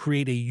goal, to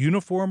create a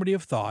uniformity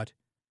of thought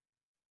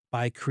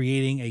by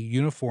creating a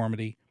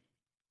uniformity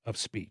of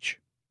speech.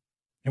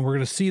 And we're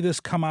going to see this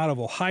come out of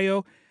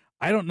Ohio.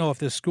 I don't know if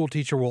this school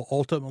teacher will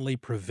ultimately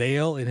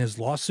prevail in his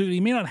lawsuit. He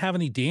may not have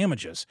any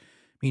damages.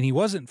 I mean, he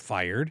wasn't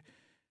fired.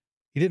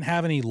 He didn't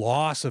have any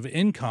loss of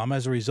income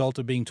as a result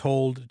of being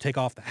told to take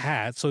off the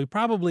hat. So he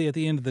probably at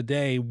the end of the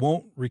day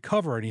won't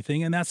recover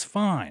anything, and that's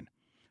fine.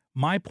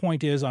 My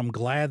point is, I'm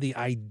glad the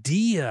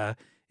idea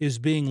is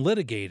being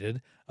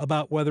litigated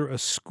about whether a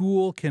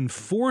school can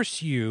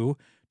force you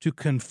to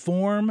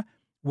conform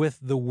with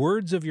the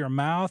words of your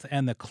mouth,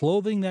 and the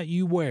clothing that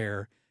you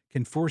wear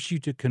can force you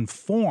to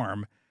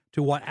conform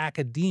to what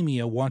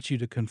academia wants you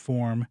to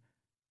conform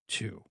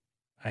to.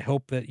 I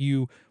hope that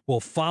you will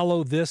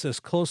follow this as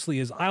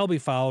closely as I'll be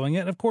following it.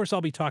 And of course, I'll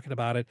be talking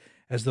about it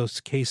as those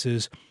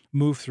cases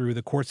move through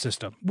the court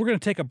system. We're going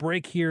to take a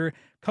break here.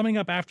 Coming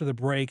up after the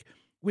break,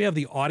 we have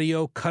the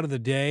audio cut of the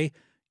day.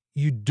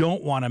 You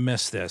don't want to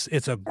miss this.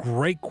 It's a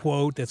great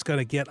quote that's going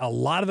to get a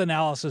lot of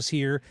analysis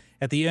here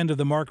at the end of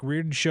the Mark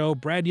Reardon Show.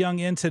 Brad Young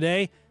in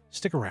today.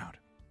 Stick around.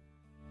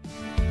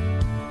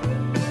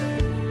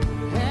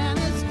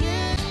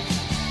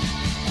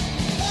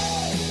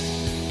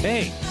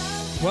 Hey,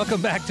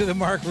 welcome back to the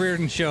Mark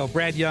Reardon Show.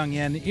 Brad Young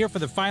in here for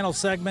the final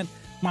segment.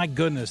 My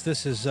goodness,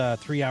 this is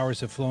 3 hours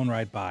have flown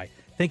right by.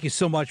 Thank you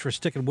so much for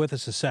sticking with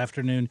us this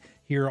afternoon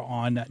here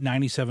on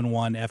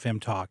 97.1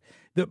 FM Talk.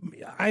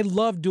 I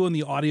love doing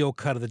the audio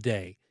cut of the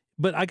day,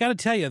 but I got to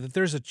tell you that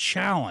there's a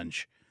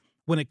challenge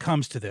when it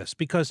comes to this,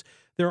 because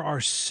there are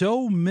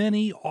so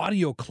many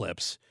audio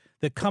clips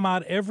that come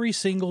out every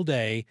single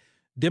day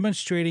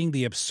demonstrating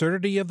the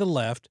absurdity of the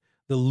left,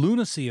 the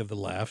lunacy of the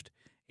left,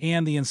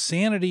 and the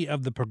insanity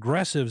of the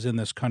progressives in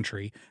this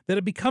country, that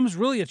it becomes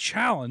really a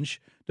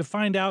challenge to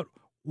find out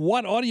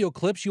what audio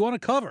clips you want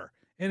to cover.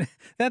 And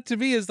that, to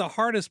me, is the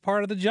hardest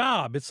part of the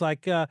job. It's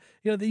like,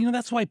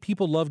 that's why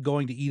people love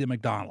going to eat at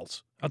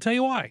McDonald's. I'll tell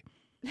you why.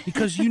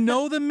 Because you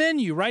know the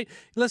menu, right?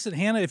 Listen,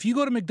 Hannah, if you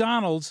go to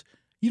McDonald's,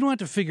 you don't have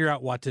to figure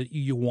out what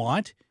you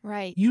want.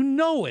 Right. You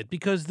know it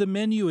because the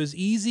menu is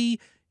easy.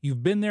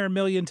 You've been there a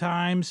million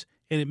times,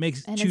 and it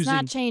makes choosing. It's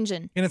not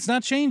changing. And it's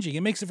not changing.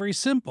 It makes it very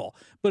simple.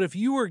 But if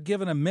you were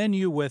given a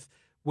menu with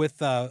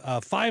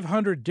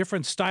 500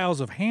 different styles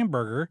of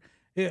hamburger,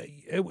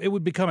 it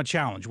would become a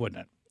challenge,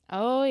 wouldn't it?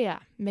 Oh yeah,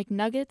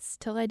 McNuggets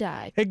till I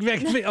die.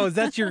 Oh, is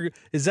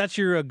that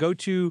your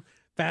go-to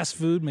fast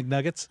food,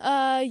 McNuggets?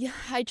 Yeah,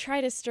 I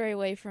try to stray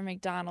away from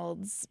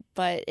McDonald's,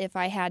 but if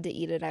I had to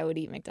eat it, I would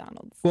eat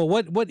McDonald's. Well,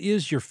 what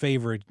is your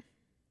favorite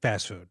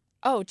fast food?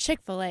 Oh,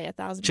 Chick-fil-A,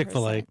 1,000%.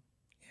 Chick-fil-A.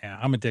 Yeah,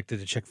 I'm addicted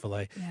to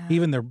Chick-fil-A. Yeah.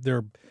 Even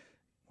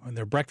when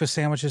their breakfast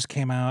sandwiches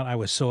came out, I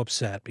was so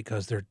upset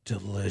because they're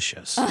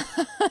delicious.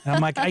 And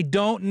I'm like, I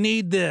don't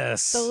need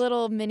this. The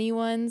little mini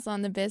ones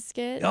on the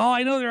biscuit. Oh,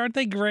 I know. Aren't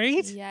they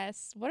great?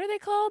 Yes. What are they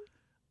called?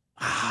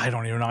 I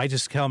don't even know. I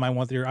just tell them I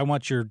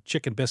want your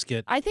chicken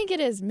biscuit. I think it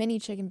is mini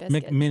chicken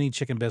biscuit. Mini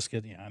chicken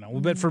biscuit. Yeah, I know.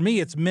 But for me,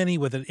 it's mini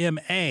with an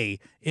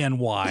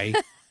M-A-N-Y,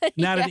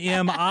 not an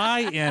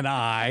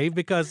M-I-N-I,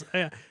 because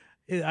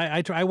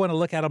I want to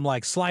look at them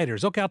like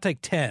sliders. Okay, I'll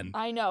take 10.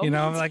 I know.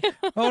 I'm like,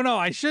 oh no,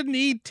 I shouldn't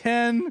eat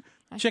 10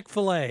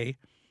 Chick-fil-A.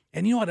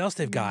 And you know what else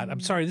they've got?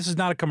 I'm sorry, this is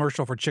not a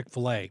commercial for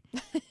Chick-fil-A.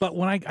 But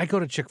when I go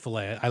to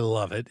Chick-fil-A, I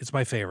love it. It's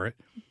my favorite.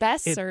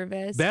 Best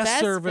service. Best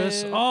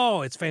service. Food.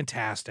 Oh, it's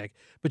fantastic.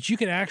 But you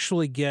can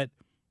actually get,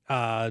 you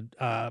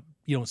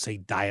don't say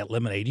diet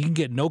lemonade. You can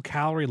get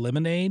no-calorie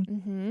lemonade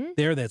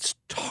there that's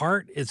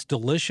tart. It's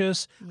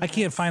delicious. Yes. I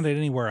can't find it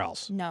anywhere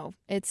else. No,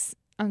 it's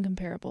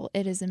uncomparable.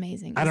 It is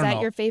amazing. Is that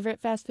your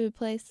favorite fast food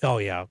place? Oh,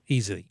 yeah.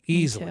 Easily.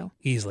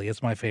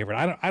 It's my favorite.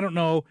 I don't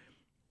know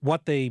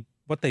what they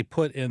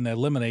put in the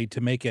lemonade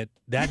to make it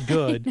that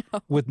good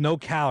with no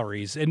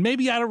calories. And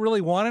maybe I don't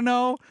really want to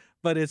know,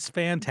 but it's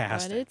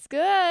fantastic. But it's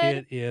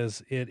good.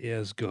 It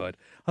is good.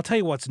 I'll tell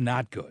you what's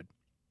not good.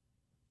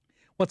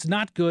 What's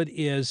not good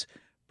is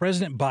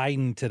President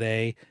Biden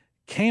today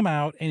came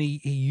out and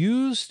he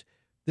used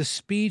the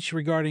speech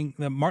regarding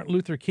the Martin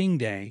Luther King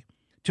Day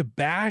to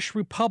bash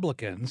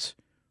Republicans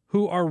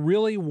who are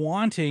really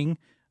wanting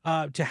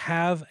to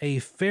have a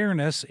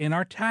fairness in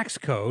our tax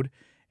code.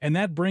 And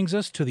that brings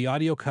us to the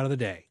audio cut of the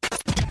day.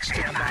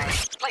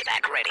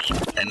 Playback ready.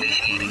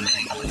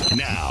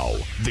 Now,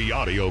 the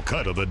audio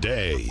cut of the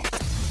day.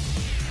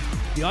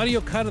 The audio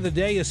cut of the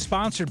day is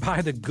sponsored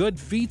by the Good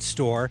Feet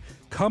Store.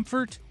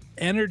 Comfort,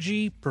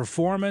 energy,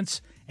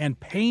 performance, and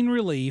pain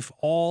relief,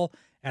 all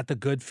at the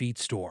Good Feet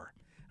Store.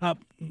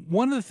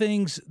 One of the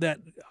things that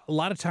a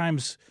lot of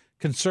times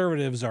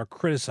conservatives are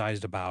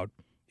criticized about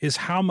is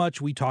how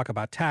much we talk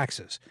about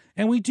taxes.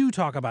 And we do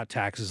talk about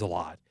taxes a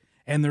lot.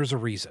 And there's a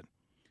reason.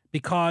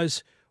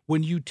 Because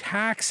when you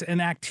tax an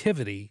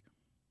activity,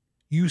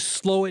 you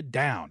slow it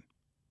down.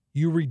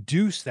 You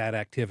reduce that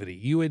activity.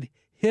 You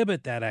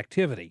inhibit that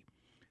activity.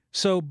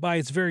 So by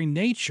its very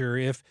nature,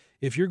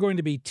 if you're going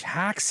to be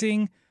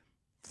taxing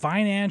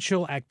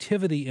financial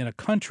activity in a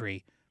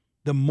country,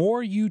 the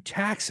more you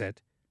tax it,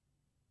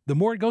 the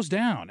more it goes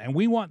down. And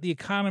we want the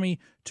economy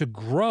to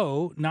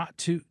grow, not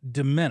to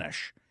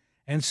diminish.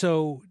 And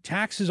so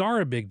taxes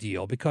are a big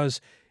deal because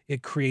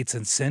it creates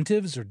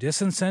incentives or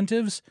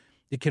disincentives.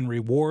 It can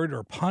reward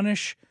or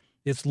punish.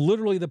 It's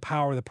literally the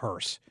power of the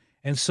purse.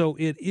 And so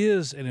it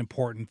is an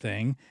important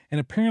thing. And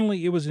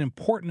apparently it was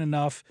important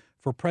enough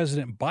for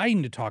President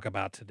Biden to talk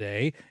about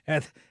today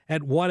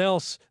at what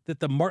else that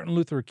the Martin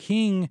Luther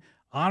King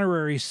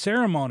honorary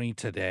ceremony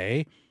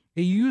today.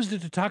 He used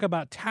it to talk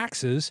about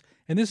taxes,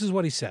 and this is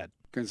what he said.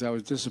 Because I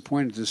was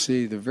disappointed to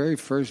see the very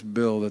first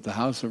bill that the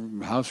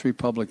House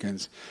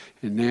Republicans,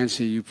 and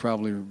Nancy, you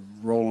probably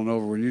rolling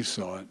over when you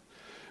saw it,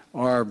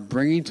 are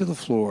bringing to the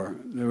floor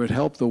that would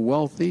help the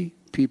wealthy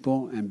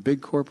people and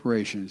big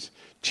corporations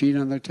cheat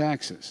on their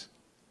taxes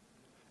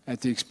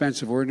at the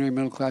expense of ordinary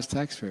middle-class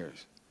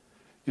taxpayers.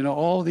 You know,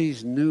 all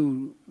these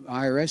new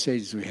IRS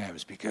agents we have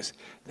is because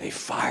they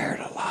fired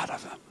a lot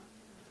of them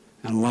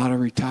and a lot of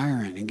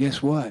retiring. And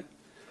guess what?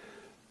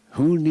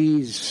 Who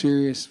needs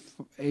serious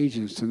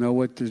agents to know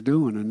what they're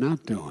doing and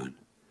not doing?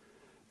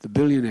 The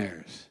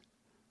billionaires,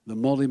 the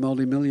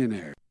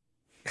multi-millionaires.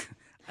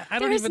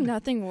 There's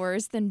nothing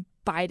worse than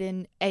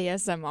Biden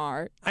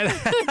ASMR.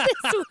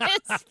 This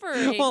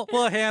whispering.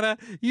 Well, Hannah,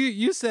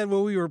 you said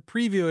when we were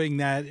previewing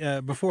that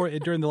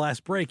during the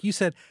last break, you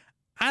said,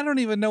 I don't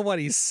even know what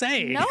he's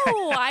saying. No,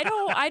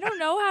 I don't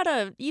know how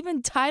to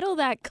even title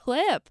that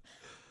clip.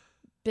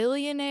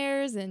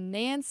 Billionaires and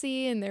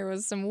Nancy, and there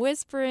was some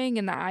whispering,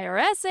 and the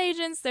IRS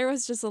agents. There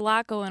was just a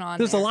lot going on.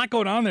 There's a lot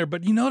going on there,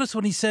 but you notice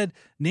when he said,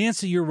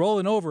 Nancy, you're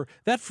rolling over,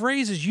 that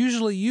phrase is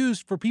usually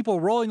used for people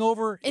rolling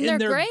over in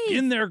their grave.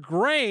 In their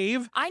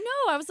grave. I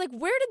know. I was like,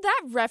 where did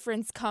that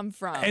reference come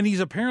from? And he's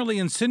apparently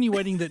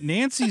insinuating that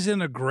Nancy's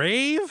in a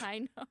grave.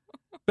 I know.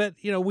 But,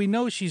 we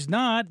know she's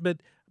not,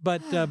 but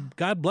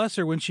God bless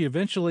her, when she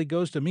eventually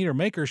goes to meet her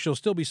maker, she'll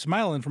still be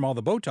smiling from all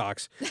the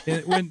Botox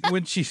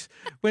when she's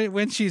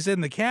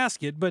in the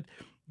casket. But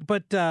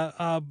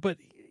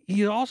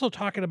he's also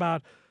talking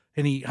about,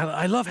 and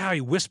I love how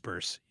he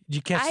whispers. Did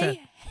you catch that? I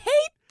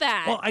hate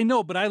that. Well, I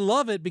know, but I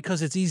love it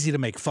because it's easy to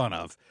make fun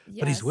of.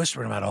 Yes. But he's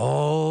whispering about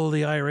all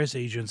the IRS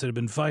agents that have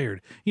been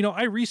fired.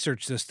 I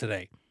researched this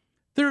today.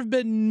 There have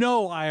been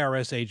no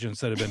IRS agents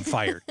that have been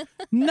fired.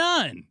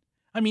 None.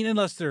 I mean,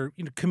 unless they're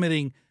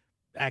committing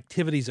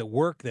activities at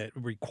work that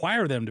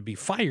require them to be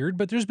fired,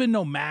 but there's been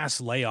no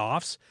mass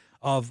layoffs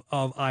of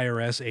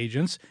IRS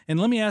agents. And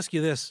let me ask you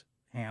this,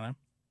 Hannah.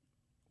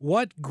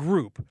 What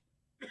group?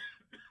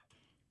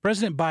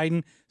 President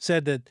Biden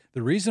said that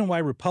the reason why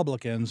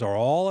Republicans are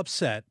all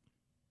upset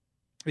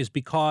is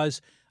because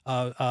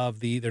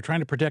they're trying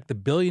to protect the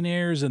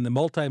billionaires and the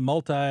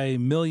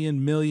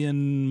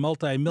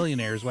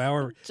multi-millionaires,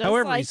 however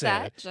he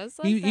said it.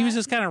 He was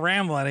just kind of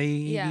rambling.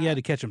 He had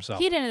to catch himself.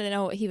 He didn't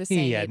know what he was saying.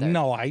 He had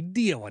no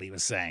idea what he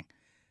was saying.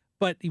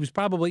 But he was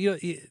probably,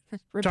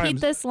 repeat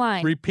this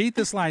line. Repeat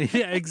this line.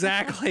 Yeah,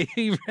 exactly.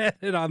 He read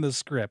it on the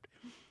script.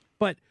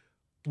 But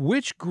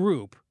which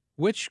group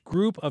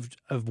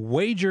of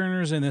wage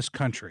earners in this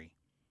country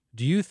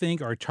do you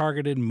think are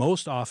targeted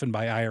most often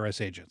by IRS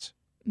agents?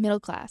 Middle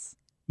class.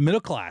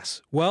 Middle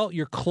class. Well,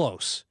 you're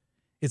close.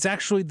 It's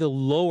actually the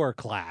lower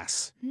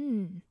class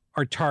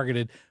are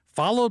targeted,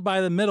 followed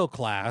by the middle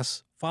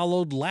class,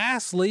 followed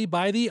lastly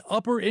by the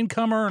upper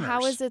income earners.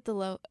 How is it the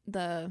low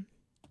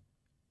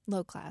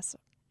class?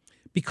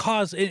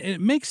 Because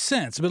it makes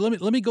sense. But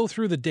let me go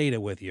through the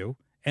data with you,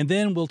 and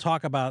then we'll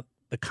talk about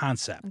the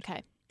concept.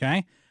 Okay.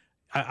 Okay.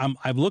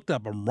 I've looked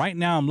up them right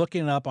now. I'm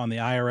looking it up on the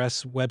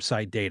IRS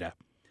website data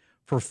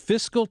for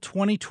fiscal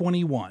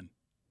 2021.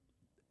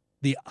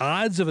 The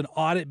odds of an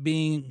audit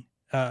being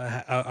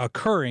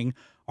occurring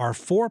are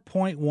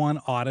 4.1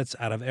 audits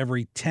out of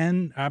every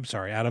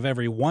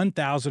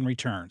 1,000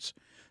 returns.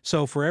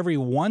 So for every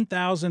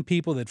 1,000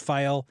 people that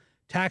file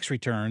tax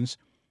returns,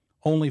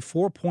 only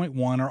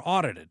 4.1 are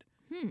audited.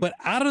 But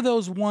out of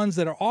those ones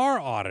that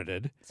are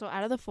audited, so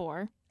out of those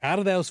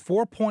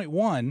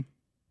 4.1,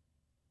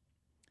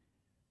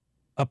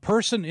 a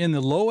person in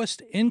the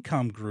lowest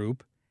income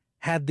group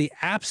had the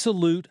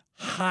absolute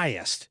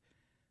highest.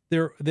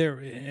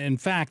 In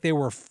fact, they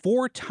were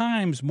 4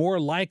 times more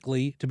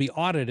likely to be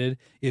audited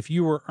if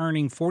you were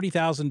earning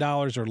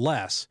 $40,000 or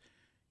less.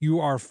 you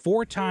are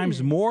 4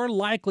 times more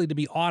likely to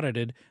be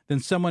audited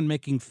than someone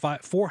making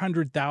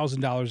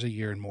 $400,000 a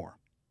year and more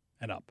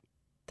and up.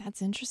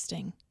 That's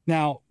interesting.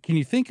 Now, can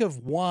you think of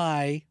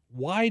why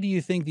do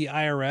you think the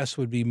IRS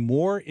would be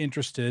more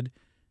interested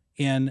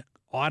in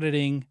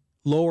auditing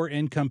lower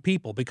income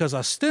people? Because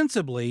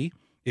ostensibly,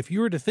 if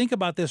you were to think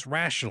about this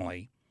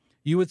rationally,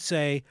 you would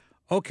say,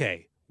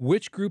 okay,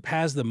 which group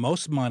has the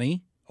most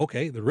money?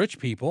 Okay, the rich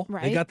people,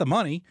 Right. They got the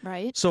money.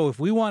 Right. So if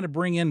we want to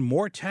bring in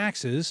more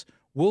taxes,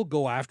 we'll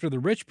go after the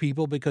rich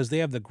people because they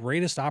have the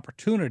greatest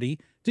opportunity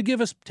to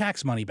give us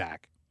tax money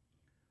back.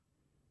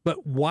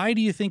 But why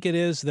do you think it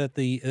is that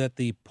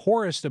the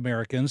poorest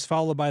Americans,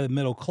 followed by the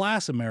middle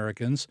class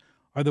Americans,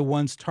 are the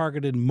ones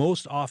targeted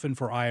most often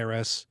for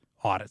IRS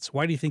audits?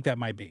 Why do you think that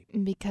might be?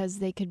 Because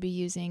they could be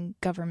using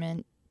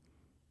government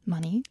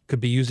money.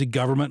 Could be using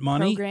government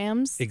money.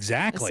 Programs.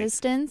 Exactly.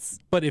 Assistance.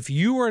 But if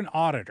you were an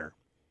auditor,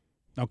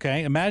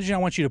 okay, imagine I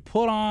want you to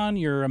put on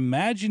your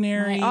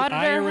imaginary My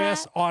auditor IRS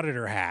hat?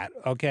 auditor hat,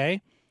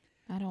 okay?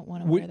 I don't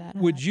want to wear that.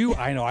 Would you?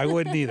 I know, I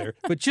wouldn't either.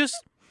 But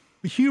just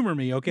humor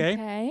me, okay?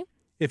 Okay.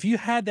 If you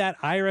had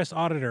that IRS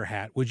auditor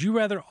hat, would you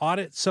rather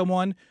audit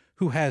someone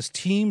who has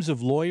teams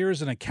of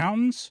lawyers and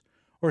accountants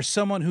or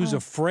someone who's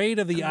afraid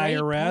of the great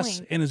IRS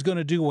point. and is going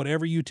to do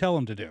whatever you tell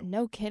them to do?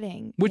 No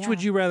kidding. Which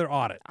would Yeah. you rather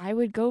audit? I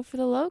would go for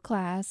the low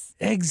class.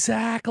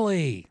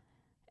 Exactly.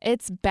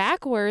 It's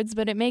backwards,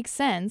 but it makes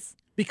sense.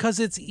 Because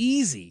it's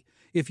easy.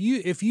 If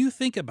you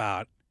think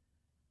about,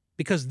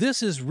 because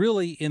this is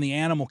really in the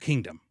animal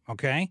kingdom,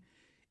 okay?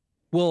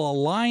 Will a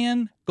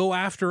lion go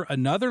after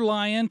another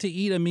lion to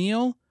eat a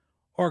meal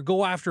or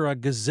go after a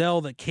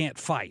gazelle that can't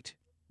fight?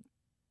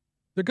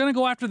 They're going to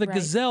go after the Right.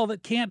 gazelle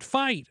that can't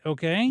fight,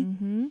 okay?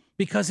 Mm-hmm.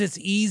 Because it's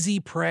easy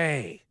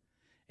prey.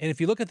 And if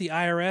you look at the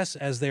IRS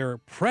as their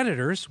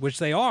predators, which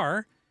they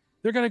are,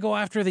 they're going to go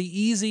after the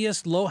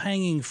easiest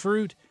low-hanging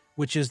fruit,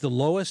 which is the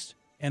lowest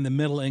and the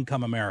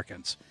middle-income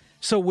Americans.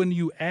 So when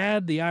you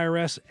add, the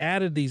IRS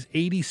added these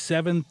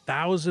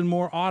 87,000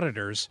 more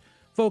auditors,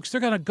 folks,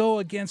 they're going to go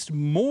against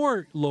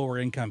more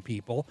lower-income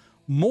people,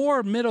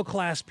 more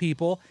middle-class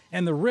people,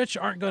 and the rich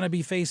aren't going to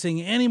be facing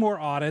any more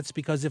audits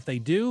because if they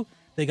do,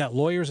 they got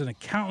lawyers and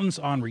accountants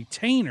on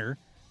retainer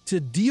to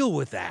deal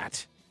with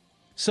that.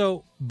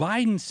 So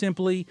Biden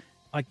simply,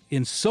 like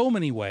in so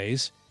many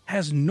ways,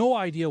 has no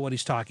idea what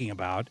he's talking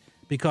about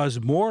because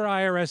more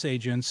IRS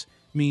agents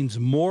means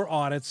more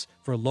audits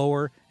for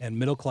lower and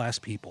middle class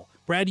people.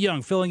 Brad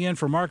Young filling in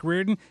for Mark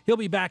Reardon. He'll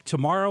be back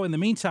tomorrow. In the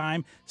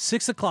meantime,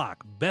 6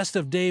 o'clock, Best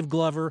of Dave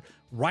Glover,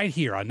 right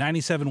here on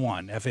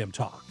 97.1 FM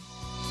Talk.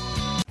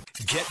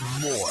 Get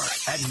more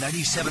at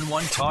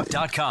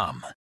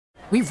 971talk.com.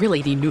 We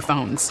really need new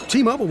phones.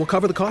 T-Mobile will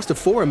cover the cost of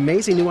 4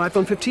 amazing new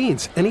iPhone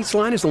 15s, and each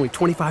line is only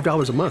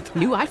 $25 a month.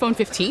 New iPhone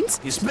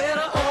 15s? It's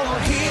better over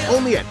here.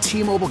 Only at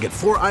T-Mobile, get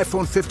 4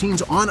 iPhone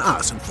 15s on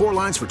us and 4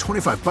 lines for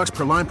 $25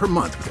 per line per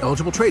month with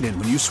eligible trade-in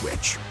when you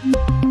switch.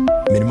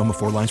 Minimum of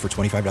 4 lines for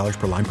 $25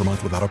 per line per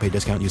month with autopay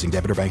discount using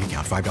debit or bank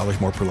account.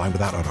 $5 more per line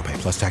without autopay,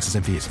 plus taxes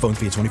and fees. Phone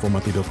fee at 24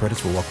 monthly bill credits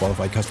for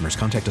well-qualified customers.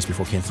 Contact us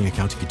before canceling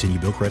account to continue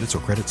bill credits or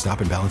credit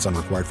stop and balance on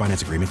required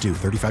finance agreement due.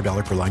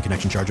 $35 per line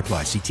connection charge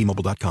applies. See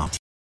T-Mobile.com.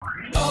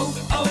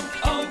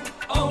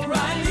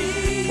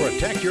 O'Reilly.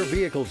 Protect your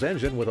vehicle's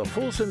engine with a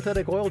full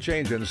synthetic oil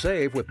change and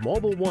save with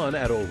Mobil 1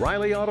 at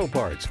O'Reilly Auto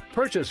Parts.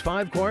 Purchase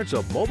 5 quarts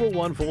of Mobil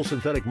 1 full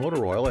synthetic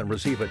motor oil and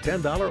receive a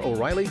 $10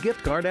 O'Reilly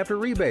gift card after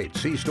rebate.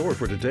 See store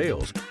for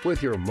details.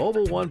 With your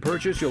Mobil 1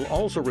 purchase, you'll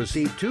also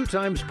receive 2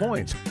 times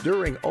points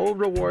during O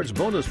Rewards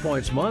Bonus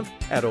Points Month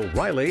at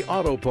O'Reilly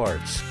Auto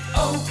Parts.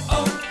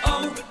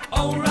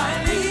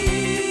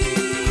 O'Reilly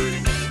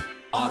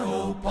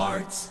Auto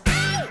Parts.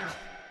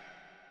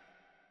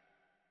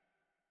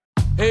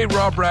 Hey,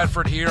 Rob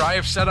Bradford here. I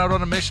have set out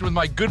on a mission with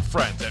my good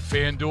friends at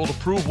FanDuel to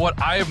prove what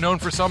I have known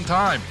for some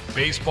time.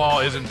 Baseball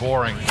isn't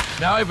boring.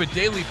 Now I have a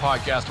daily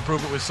podcast to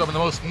prove it with some of the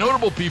most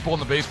notable people in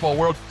the baseball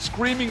world,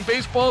 screaming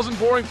baseball isn't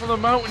boring from the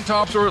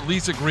mountaintops or at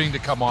least agreeing to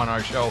come on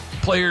our show.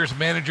 Players,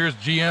 managers,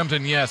 GMs,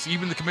 and yes,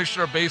 even the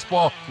commissioner of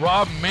baseball,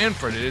 Rob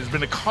Manfred. It has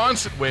been a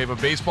constant wave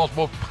of baseball's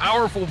most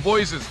powerful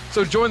voices.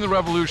 So join the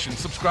revolution.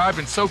 Subscribe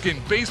and soak in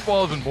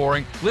Baseball Isn't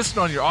Boring. Listen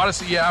on your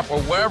Odyssey app or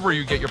wherever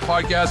you get your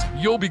podcasts.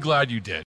 You'll be glad you did.